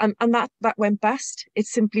 And that went bust. It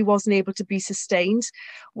simply wasn't able to be sustained,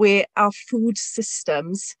 where our food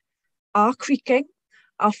systems are creaking.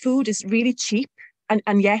 Our food is really cheap.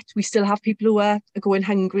 And yet we still have people who are going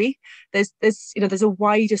hungry. There's a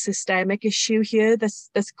wider systemic issue here that's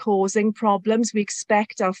causing problems. We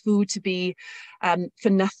expect our food to be for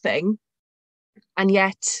nothing, and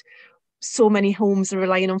yet so many homes are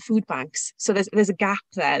relying on food banks. So there's a gap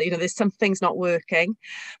there. There's some things not working,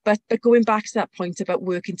 but going back to that point about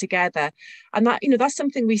working together, and that that's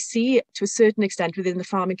something we see to a certain extent within the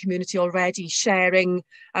farming community already. Sharing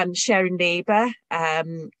labour.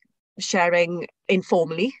 Sharing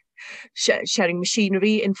informally, sharing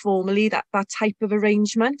machinery informally, that type of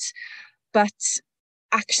arrangement, but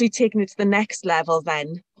actually taking it to the next level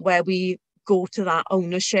then, where we go to that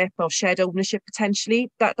ownership or shared ownership potentially,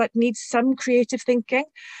 that needs some creative thinking.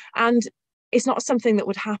 And it's not something that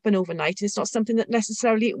would happen overnight. It's not something that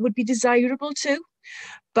necessarily would be desirable to,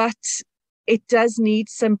 but it does need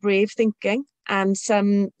some brave thinking. And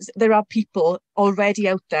there are people already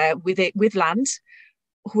out there with land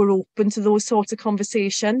who are open to those sorts of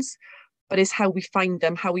conversations, but it's how we find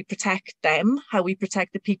them, how we protect them, how we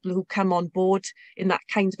protect the people who come on board in that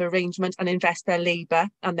kind of arrangement and invest their labour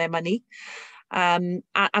and their money, and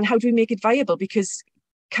how do we make it viable? Because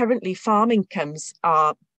currently farm incomes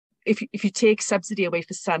are, if you take subsidy away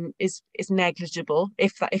for some, is negligible,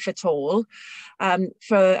 if at all.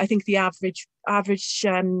 For I think the average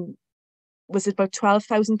was about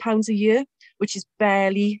 £12,000 a year, which is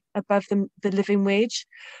barely above the living wage.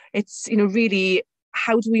 It's, really,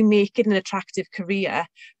 how do we make it an attractive career?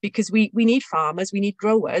 Because we need farmers, we need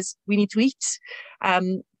growers, we need to eat.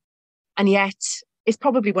 And yet it's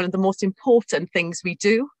probably one of the most important things we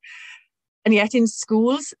do. And yet in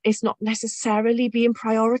schools, it's not necessarily being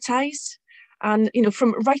prioritised. And,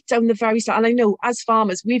 from right down the very start, and I know as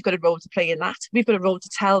farmers, we've got a role to play in that. We've got a role to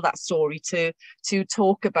tell that story, to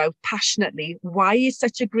talk about passionately why it's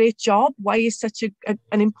such a great job, why it's such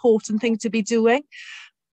an important thing to be doing.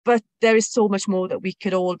 But there is so much more that we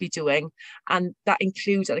could all be doing, and that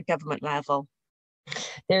includes at a government level.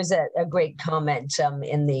 There's a great comment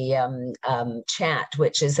in the chat,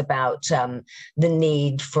 which is about the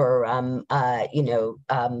need for,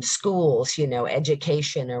 schools,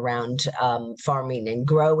 education around farming and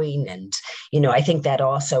growing. And, I think that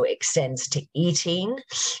also extends to eating,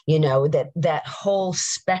 that whole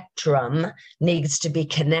spectrum needs to be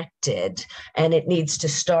connected, and it needs to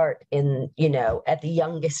start in, at the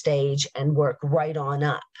youngest age and work right on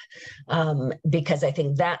up. Because I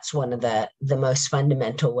think that's one of the most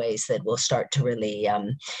fundamental ways that we'll start to really,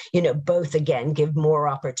 both again, give more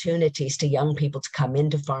opportunities to young people to come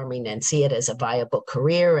into farming and see it as a viable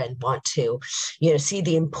career and want to, see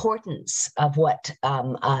the importance of what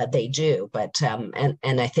they do. But, and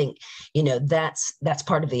I think, that's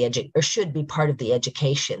part of the or should be part of the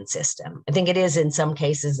education system. I think it is in some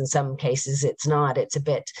cases it's not. It's a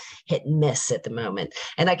bit hit and miss at the moment.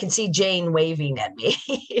 And I can see Jane waving at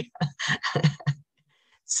me.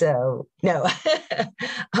 So no,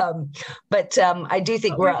 But I do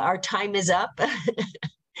think our time is up.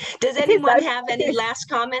 Does anyone have any last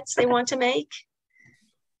comments they want to make?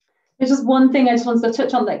 There's just one thing I just wanted to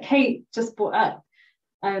touch on that Kate just brought up,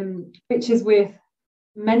 which is worth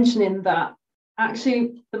mentioning, that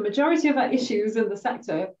actually the majority of our issues in the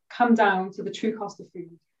sector come down to the true cost of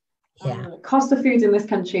food. Yeah. The cost of food in this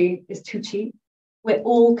country is too cheap. We're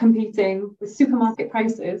all competing with supermarket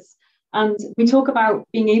prices. And we talk about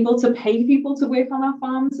being able to pay people to work on our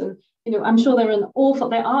farms. And, you know, I'm sure there are an awful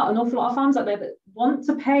lot of farms out there that want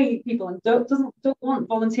to pay people and don't want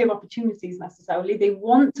volunteer opportunities necessarily. They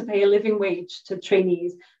want to pay a living wage to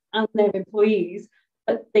trainees and their employees,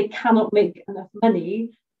 but they cannot make enough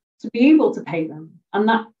money to be able to pay them. And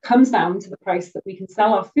that comes down to the price that we can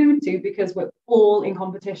sell our food to, because we're all in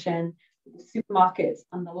competition with the supermarkets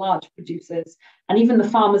and the large producers. And even the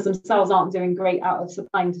farmers themselves aren't doing great out of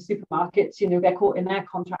supplying to supermarkets. You know, they're caught in their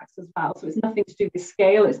contracts as well. So it's nothing to do with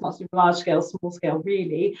scale. It's not to do with large scale, small scale,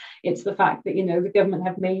 really. It's the fact that, you know, the government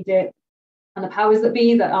have made it, and the powers that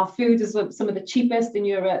be, that our food is some of the cheapest in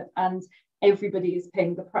Europe, and everybody is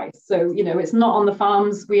paying the price. So, you know, it's not on the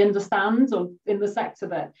farms, we understand, or in the sector,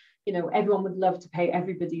 that, you know, everyone would love to pay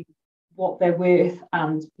everybody what they're worth,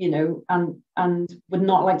 and, you know, and would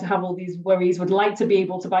not like to have all these worries, would like to be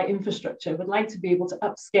able to buy infrastructure, would like to be able to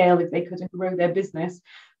upscale if they could and grow their business.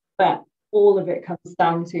 But all of it comes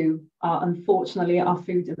down to, unfortunately, our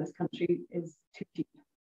food in this country is too cheap.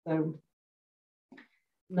 So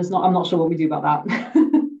I'm not sure what we do about that.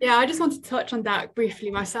 Yeah, I just want to touch on that briefly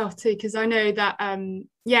myself too, because I know that,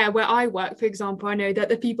 where I work, for example, I know that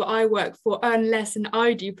the people I work for earn less than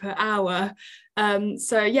I do per hour.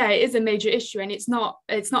 So yeah, it is a major issue, and it's not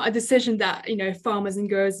a decision that, you know, farmers and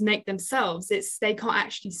growers make themselves. They can't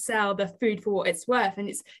actually sell the food for what it's worth, and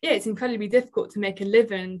it's incredibly difficult to make a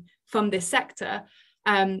living from this sector.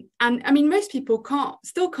 And I mean, most people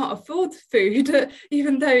still can't afford food,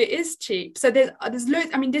 even though it is cheap. So there's loads.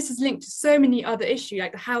 I mean, this is linked to so many other issues,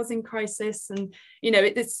 like the housing crisis, and, you know,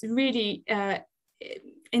 it's really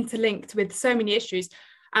interlinked with so many issues.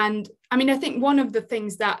 And I mean, I think one of the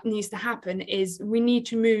things that needs to happen is we need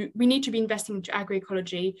to be investing into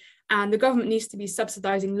agroecology, and the government needs to be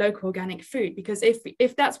subsidizing local organic food, because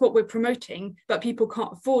if that's what we're promoting, but people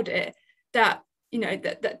can't afford it, that, you know,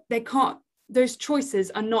 that they can't. Those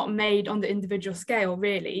choices are not made on the individual scale,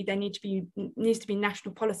 really. There needs to be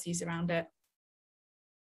national policies around it.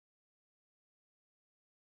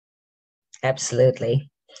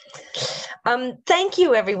 Absolutely. Thank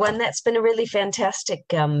you, everyone. That's been a really fantastic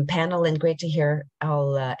panel, and great to hear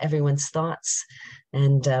everyone's thoughts,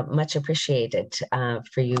 and much appreciated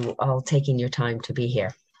for you all taking your time to be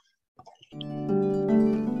here.